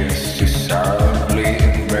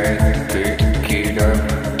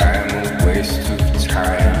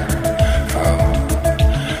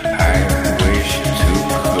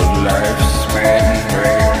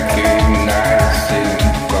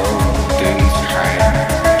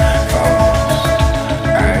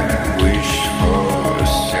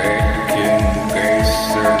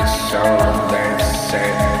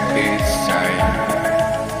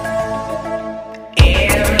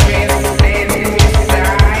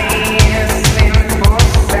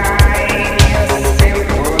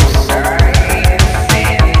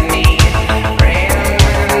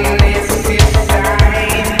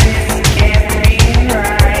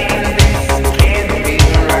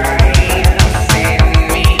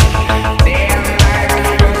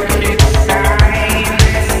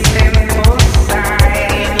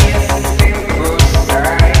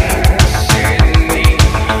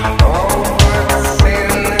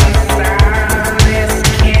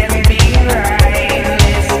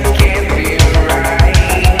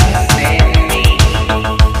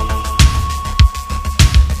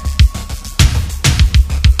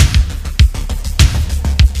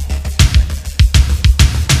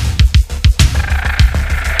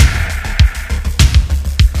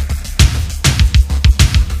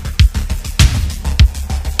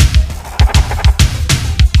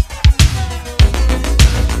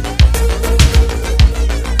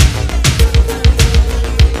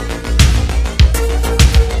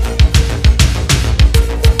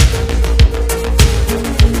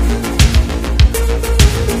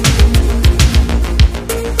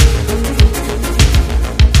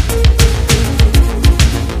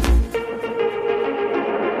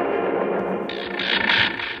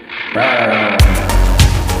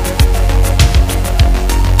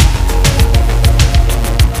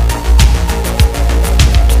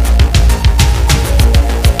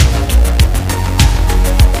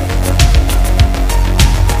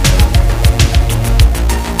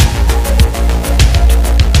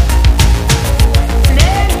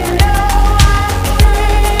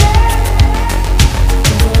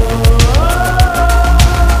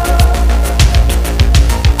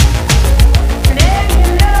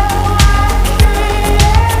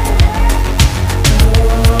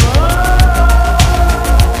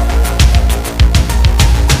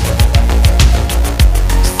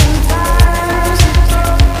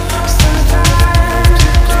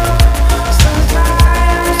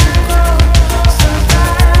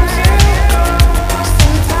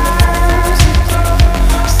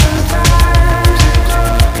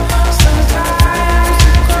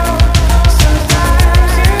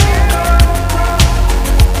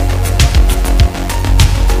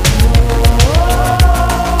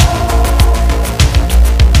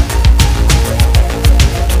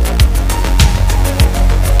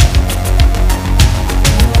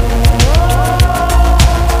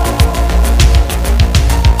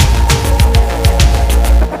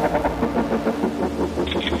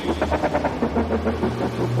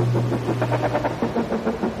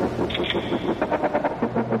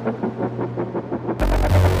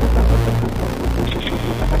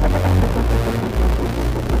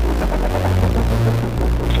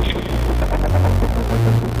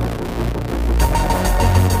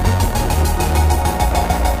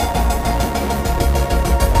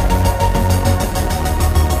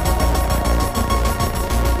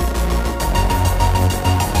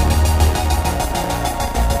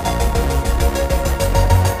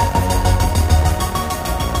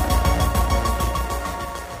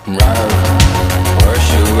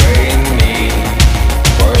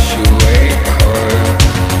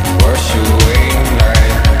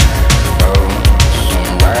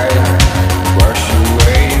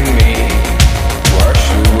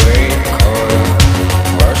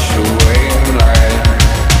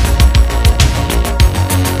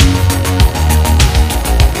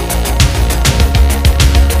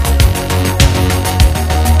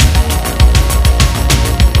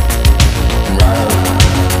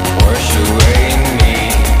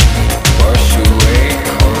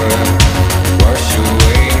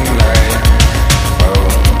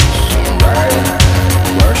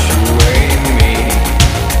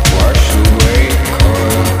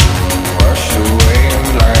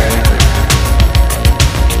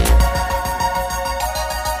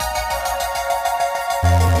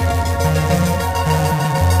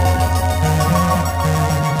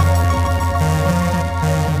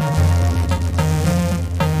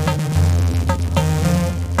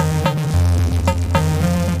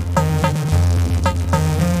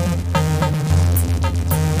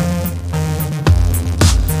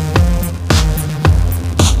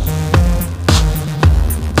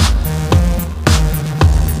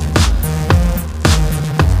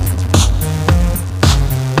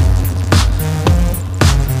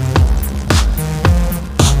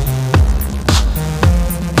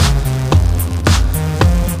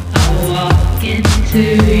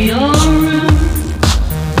into your room,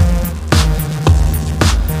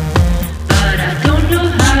 but I don't know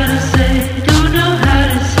how to say, don't know how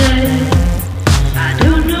to say, I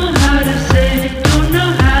don't know how to say, don't know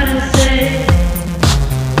how to say.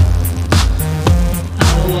 I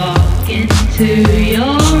walk into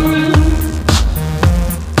your room,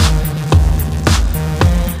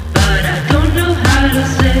 but I don't know how to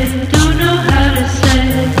say, don't know how to say,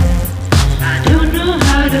 I don't know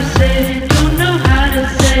how to say, don't know how to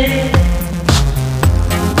say.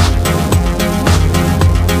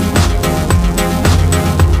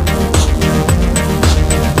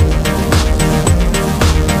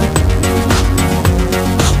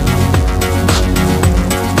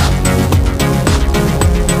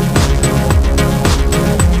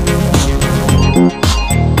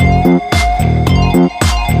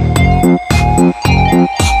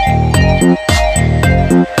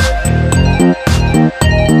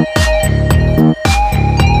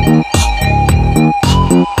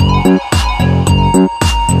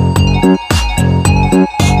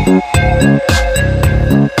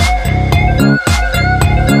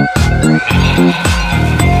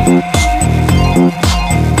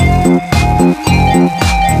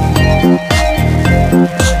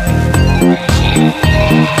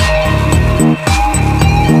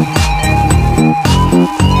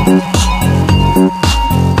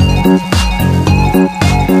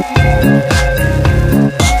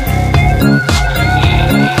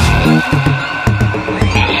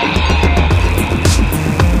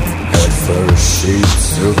 At first she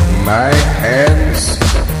took my hands.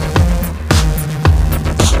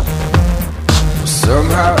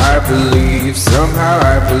 Somehow I believe, somehow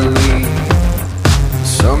I believe,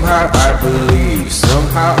 somehow I believe,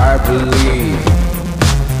 somehow I believe.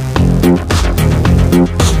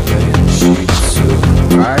 Then she took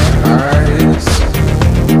my eyes.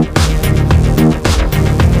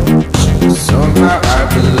 Somehow I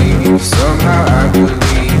believe, somehow I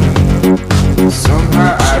believe,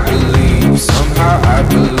 somehow I believe, somehow I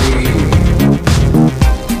believe.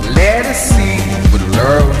 Let us see what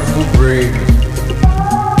love will bring.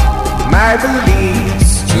 My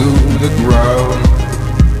beliefs to the ground.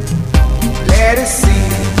 Let us see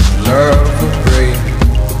what love will bring.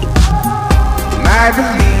 My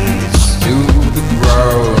beliefs to the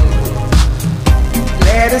ground.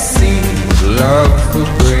 Let us see what love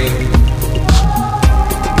will bring.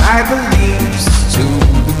 My beliefs to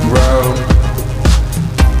the ground.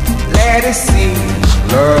 Let us see what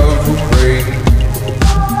love will bring.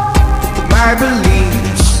 My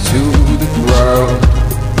beliefs to the ground.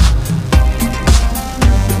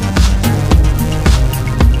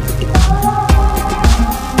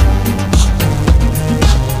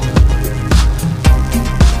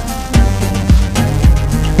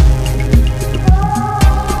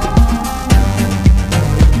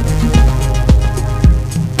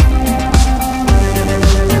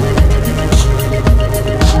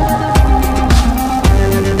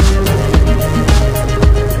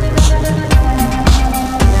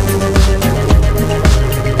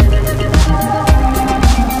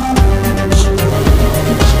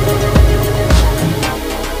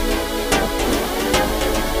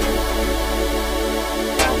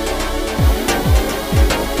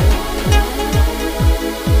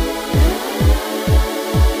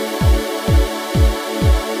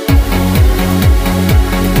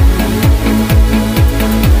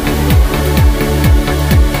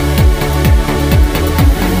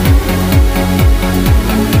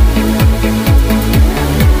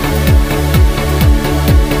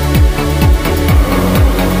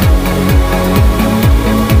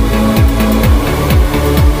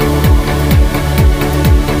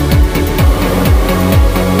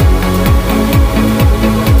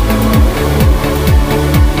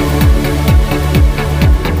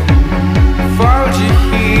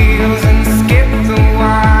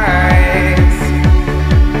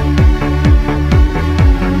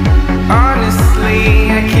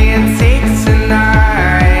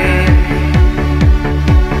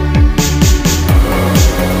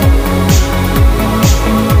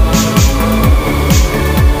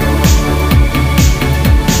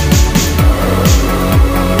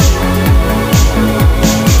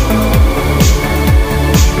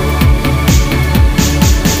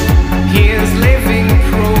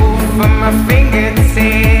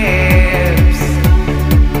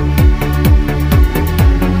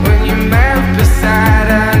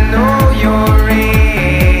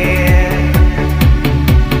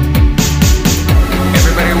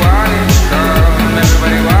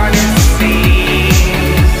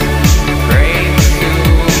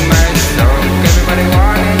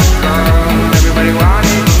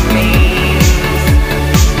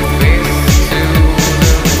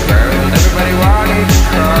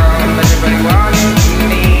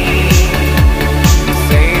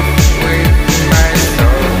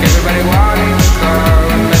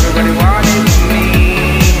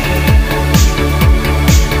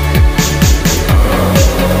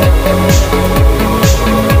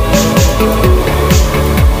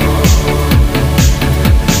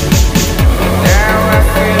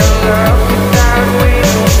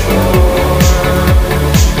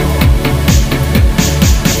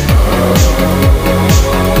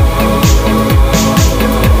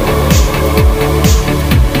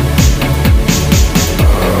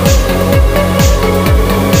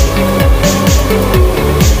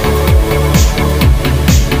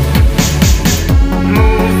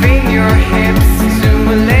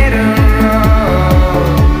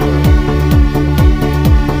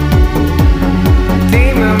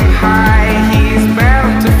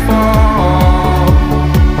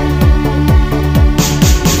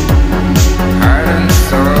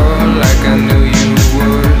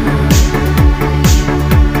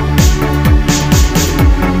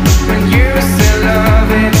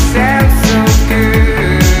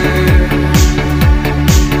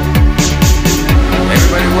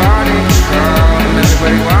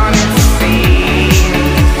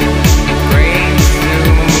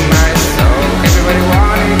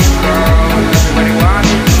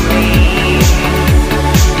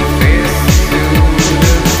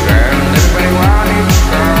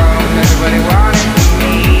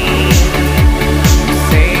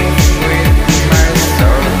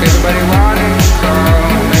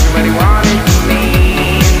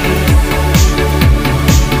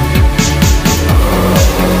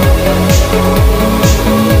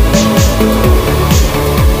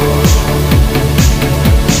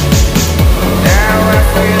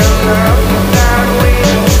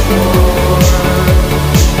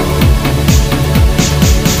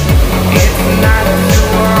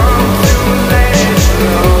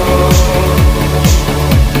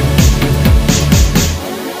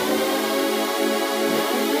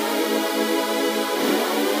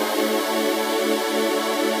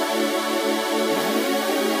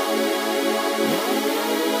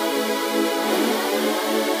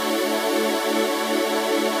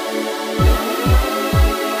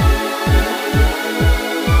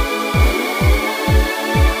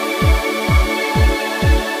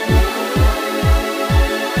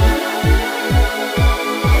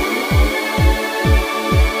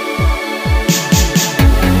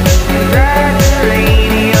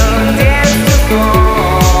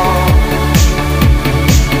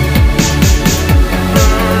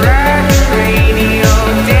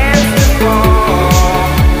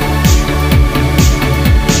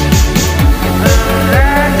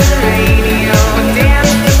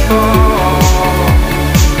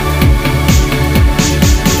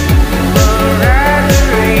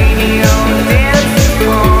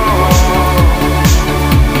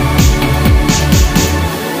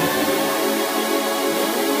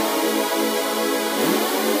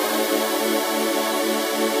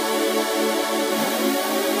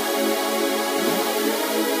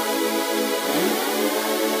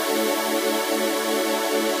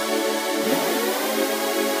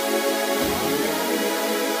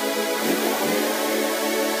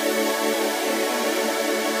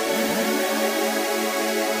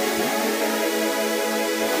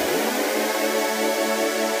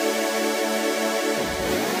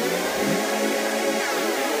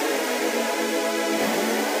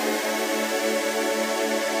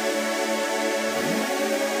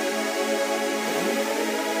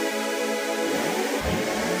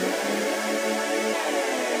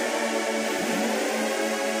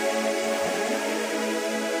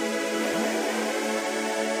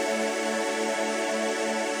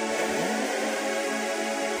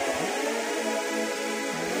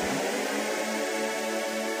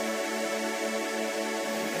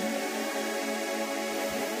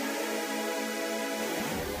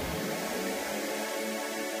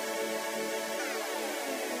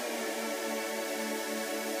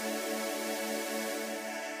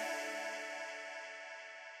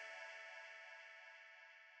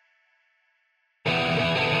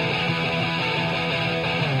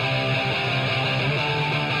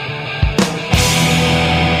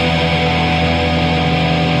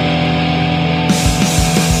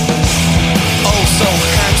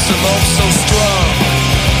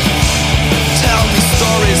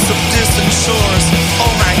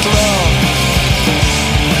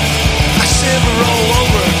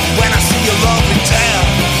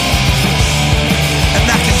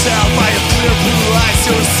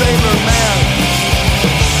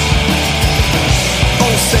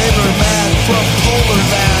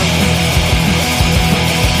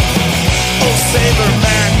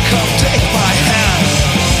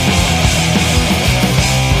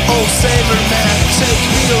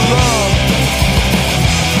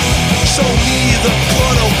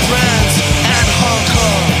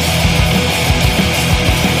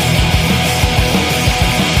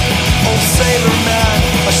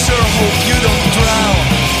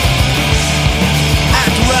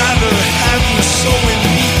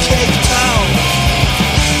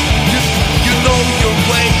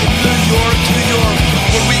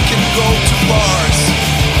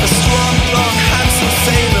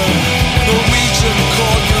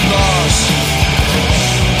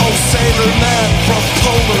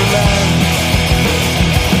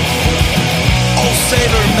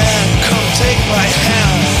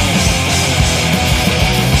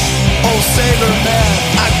 sailor man,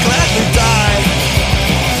 I'd gladly die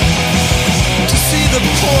to see the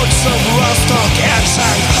ports of Rostock and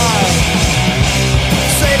Shanghai.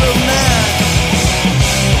 Sailor man,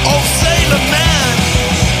 oh sailor man,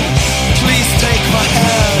 please take my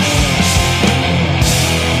hand.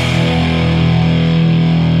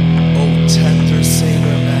 Oh tender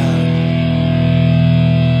sailor man.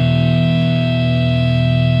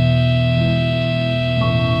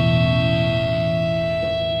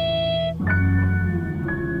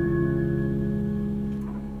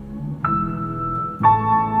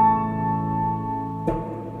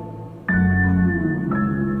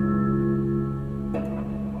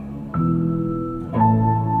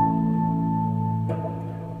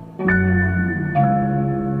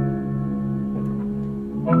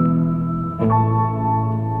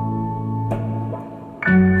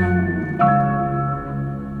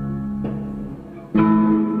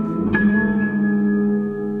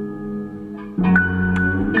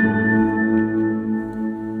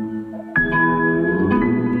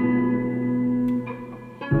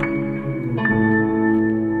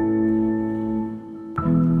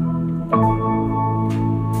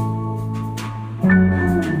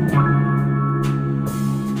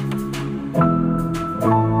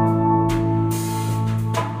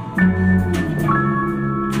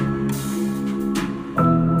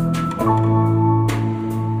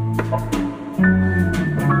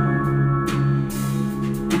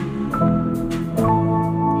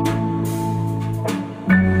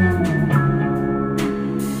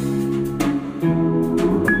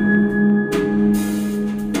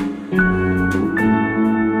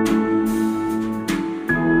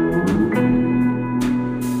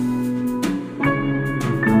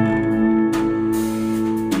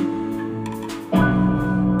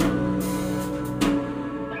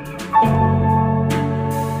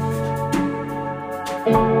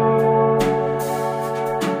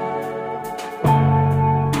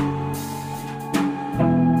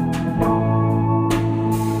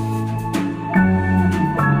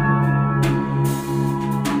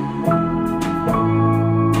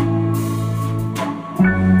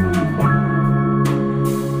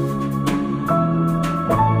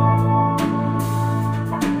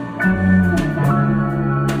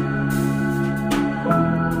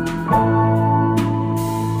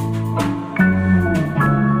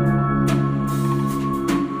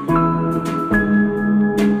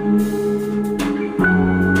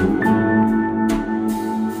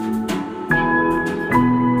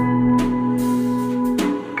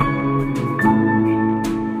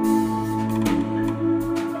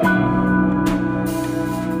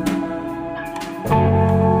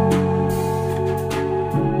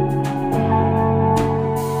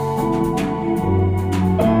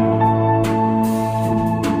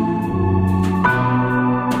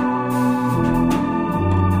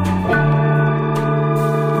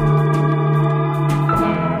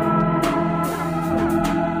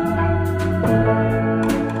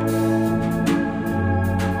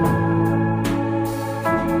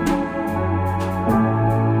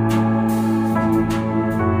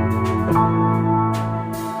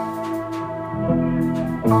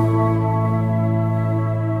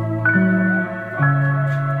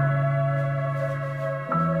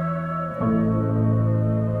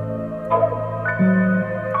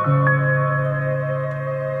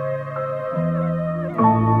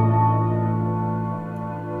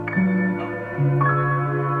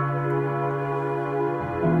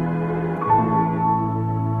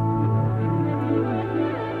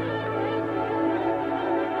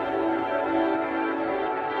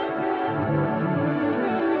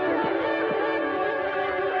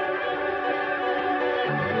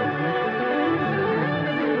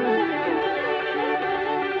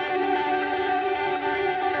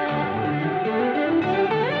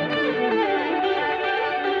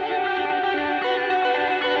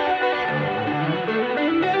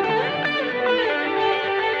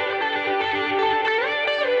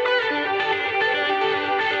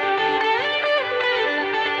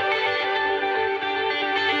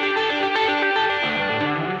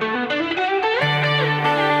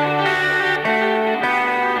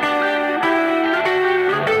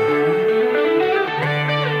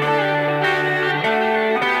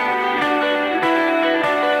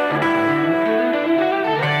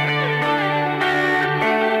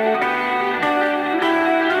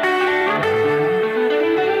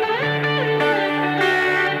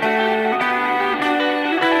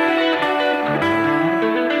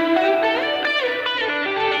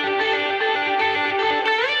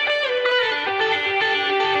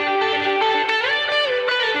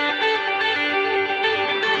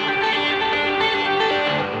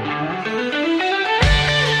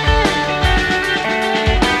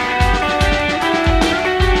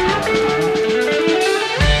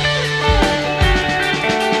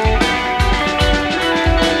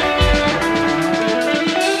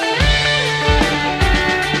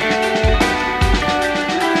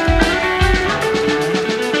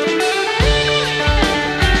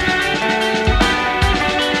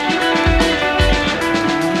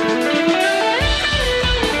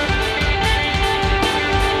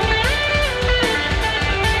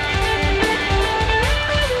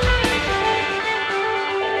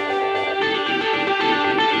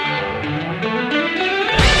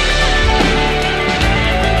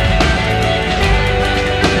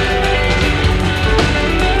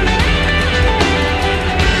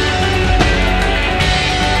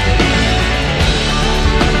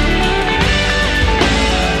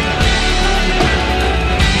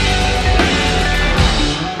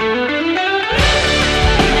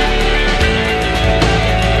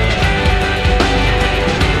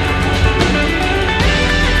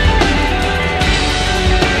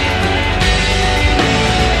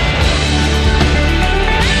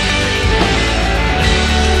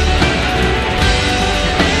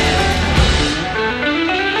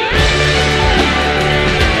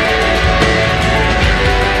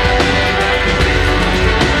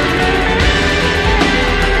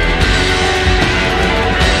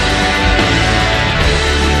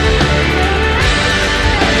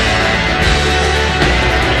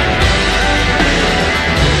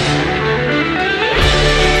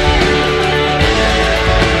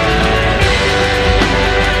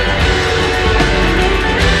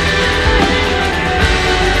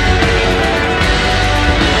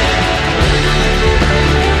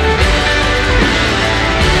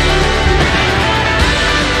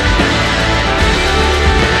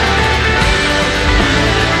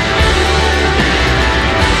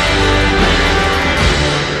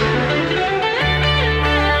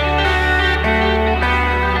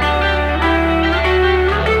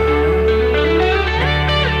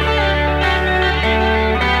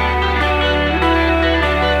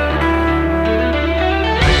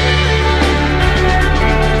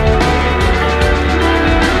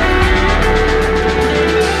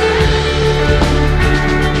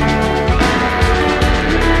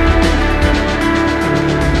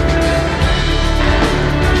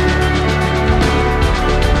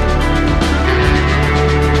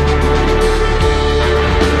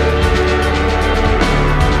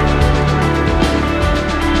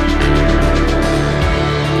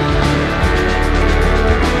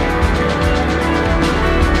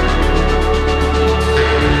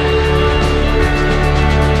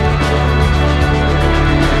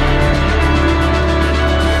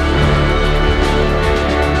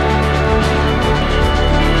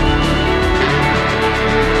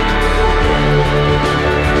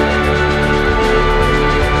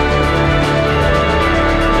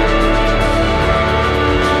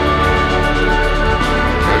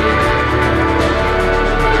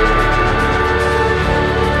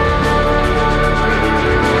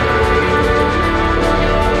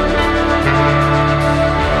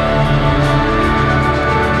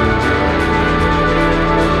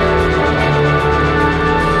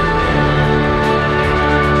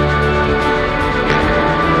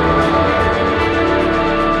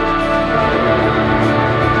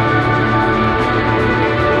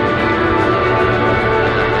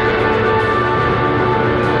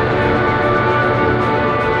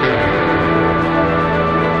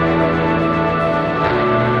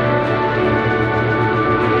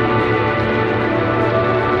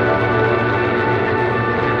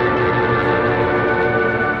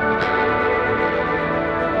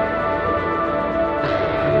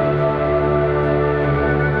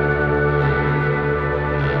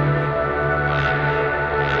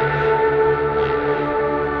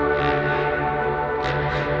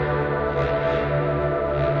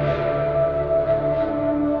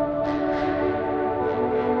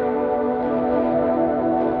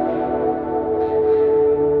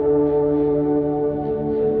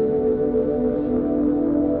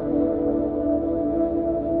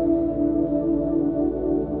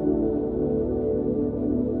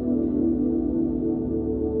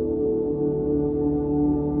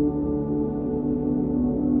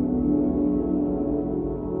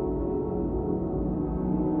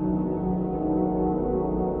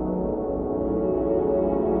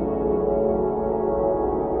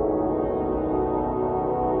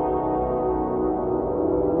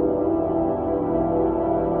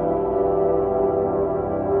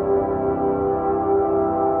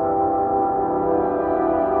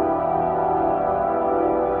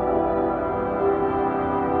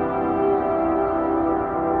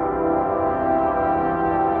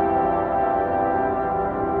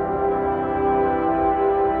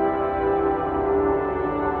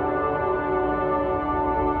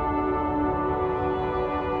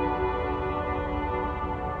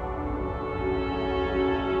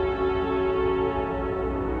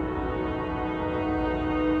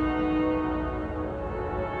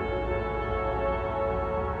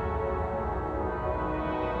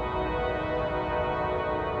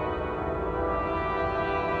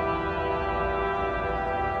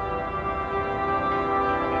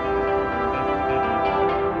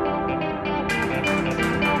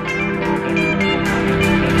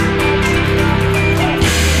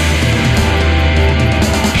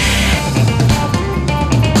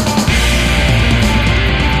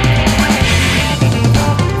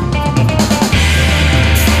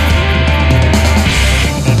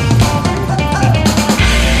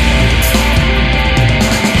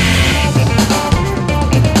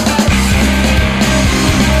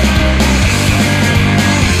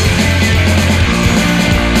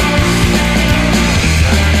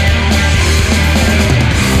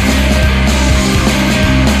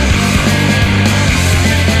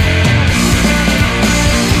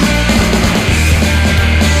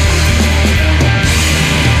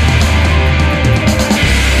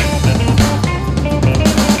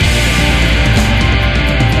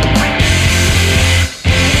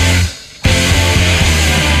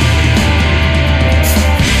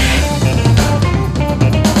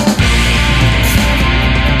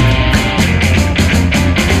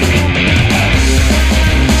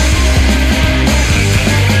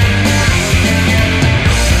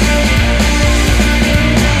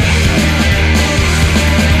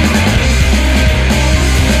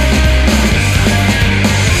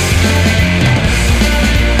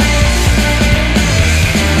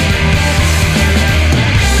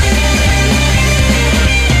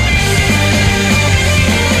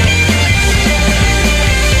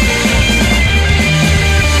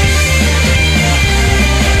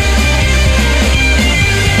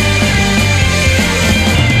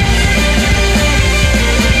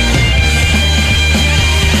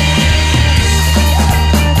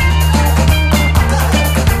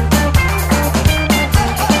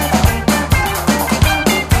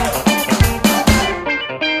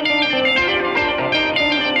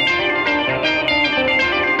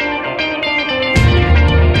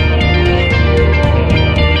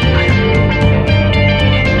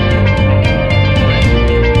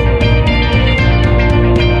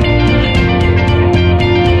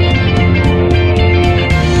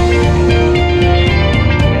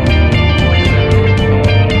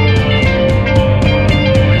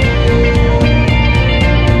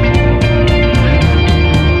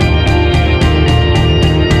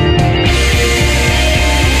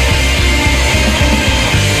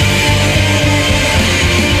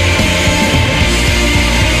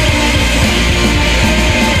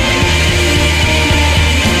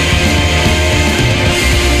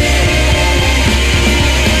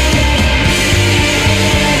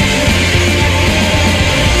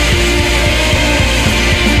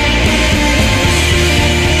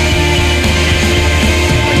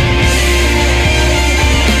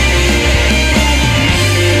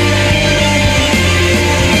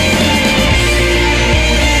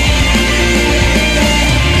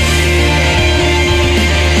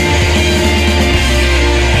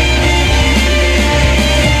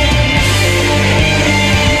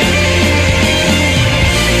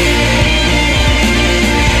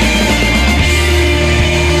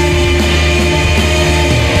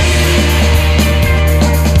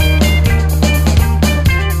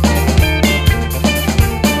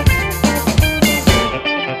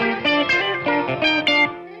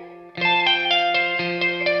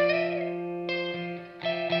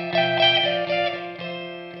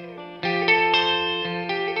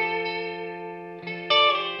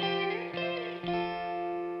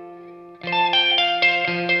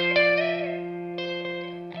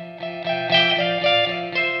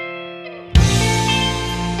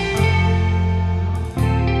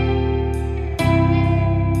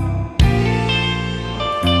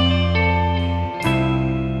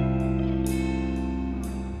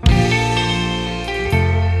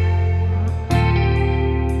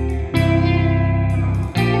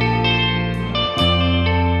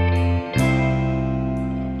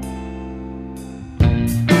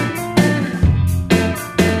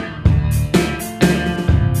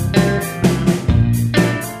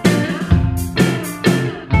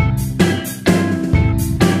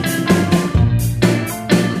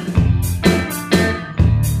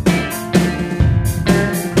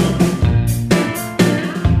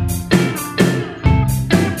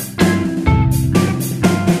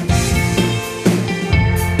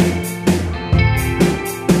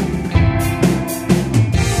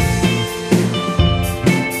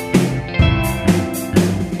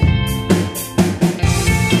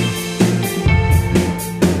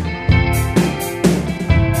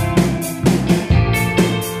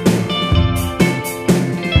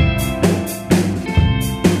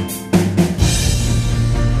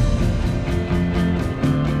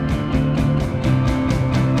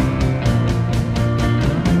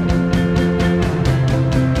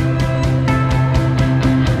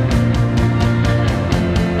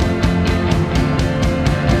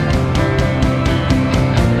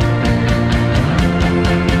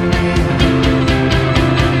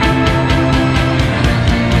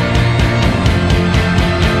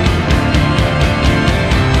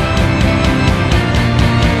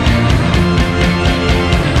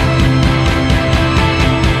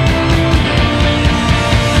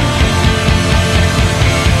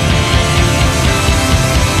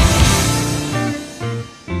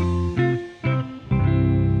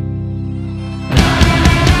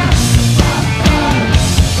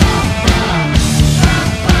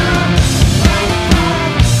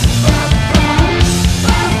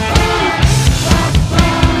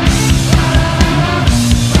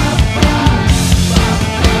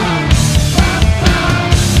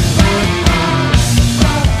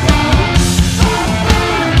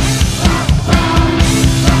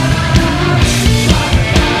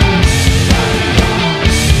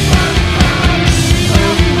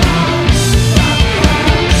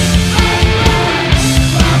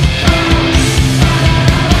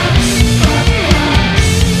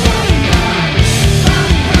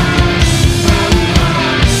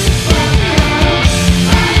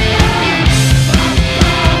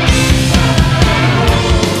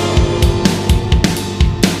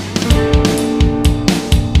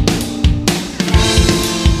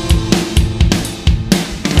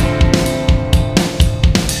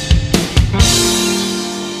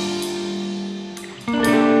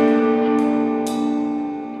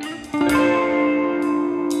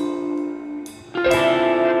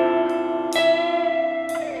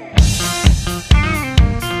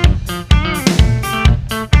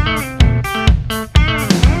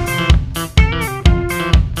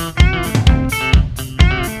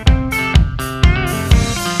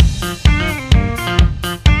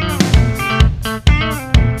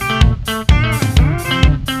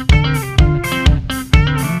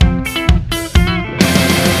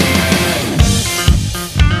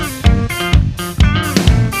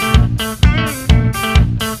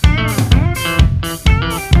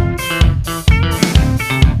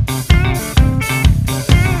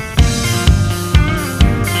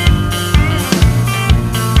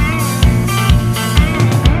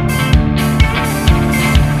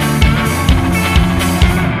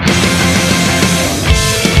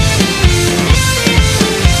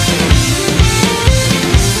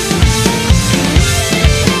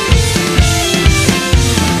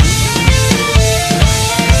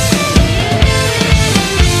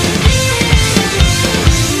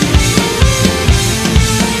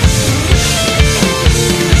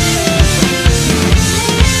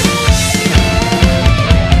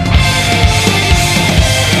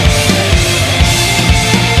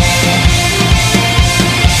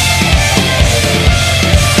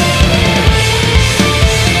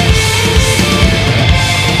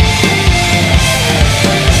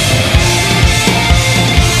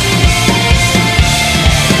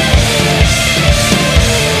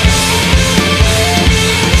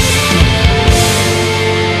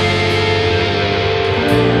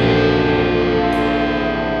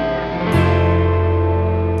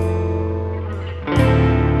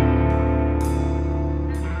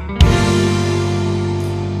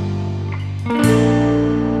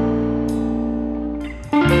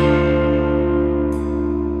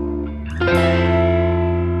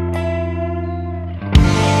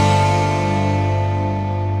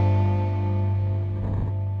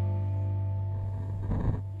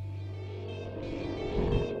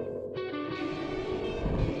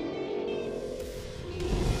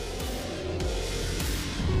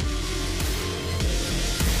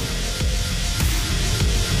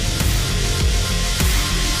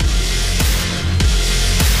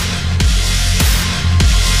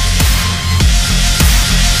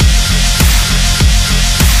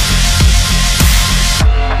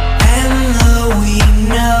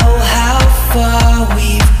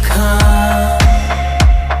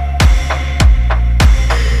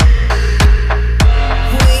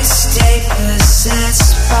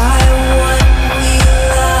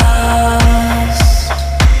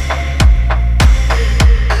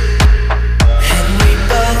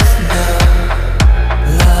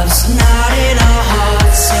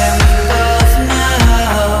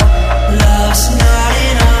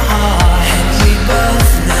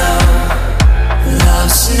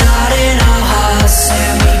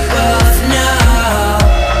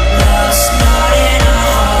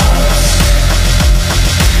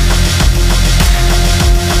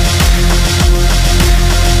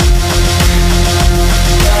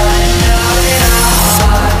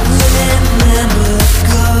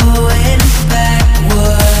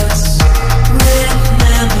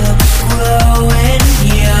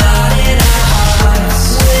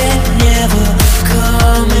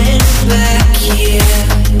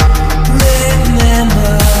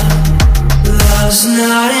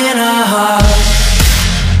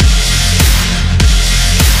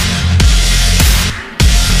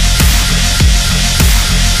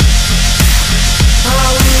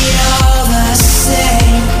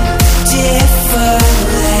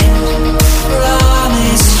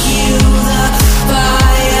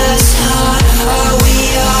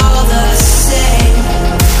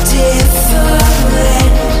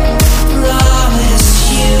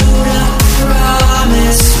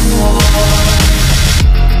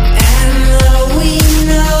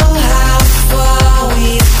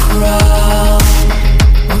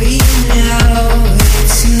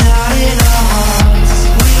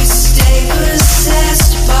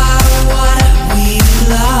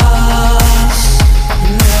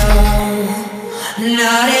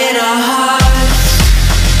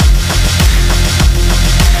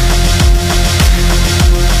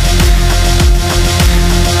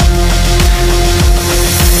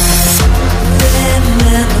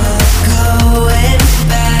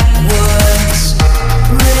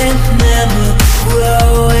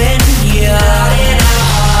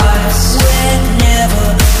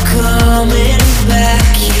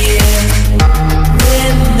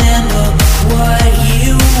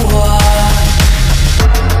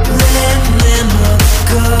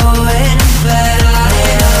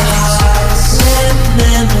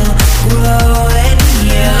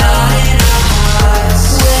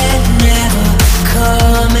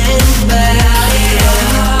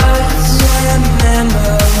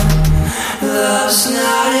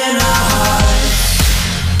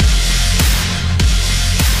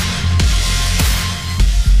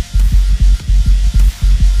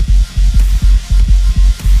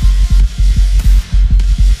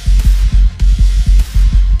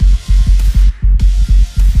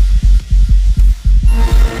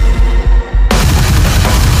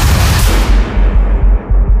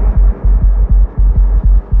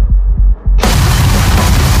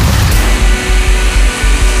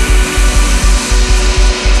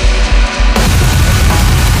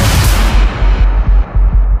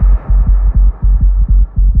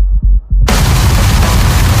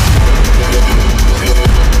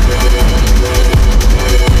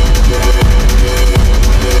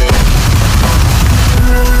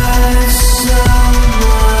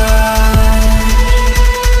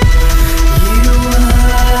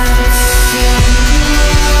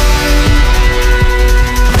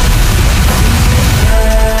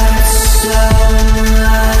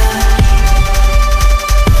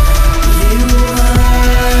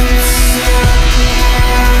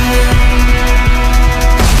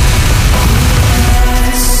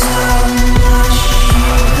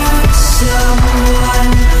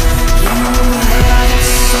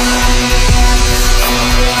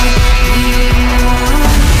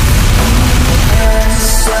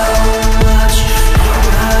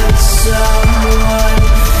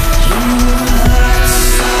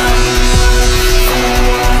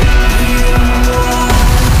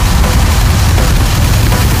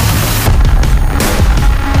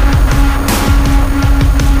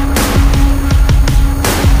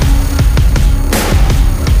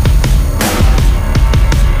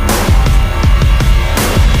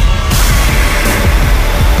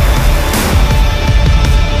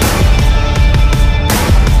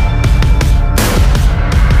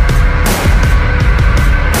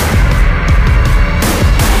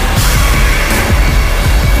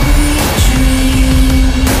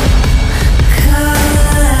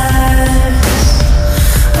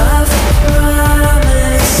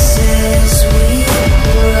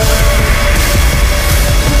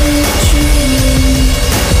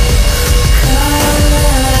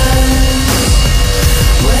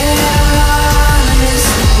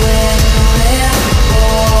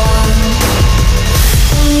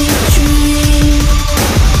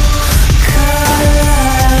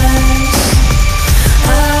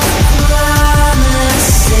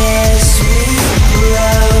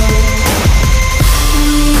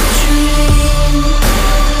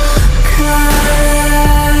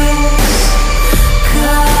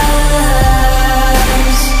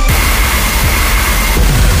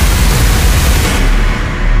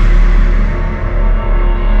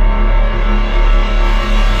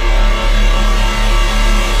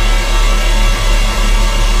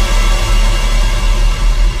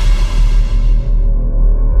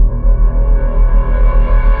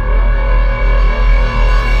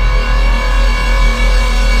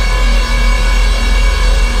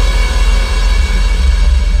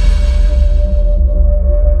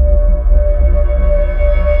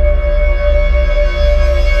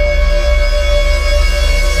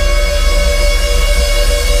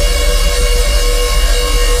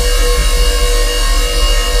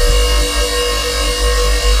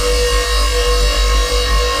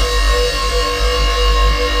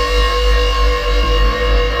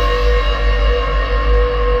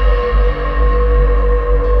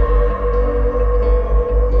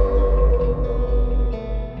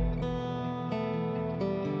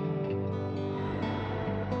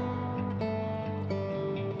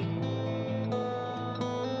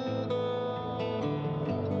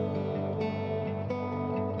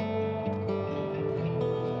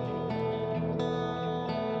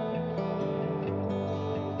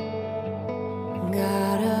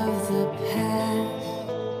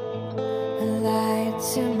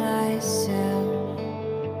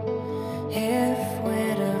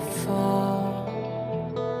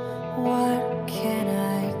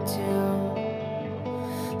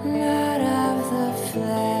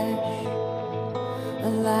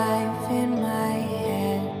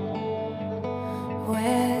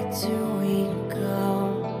 Where do we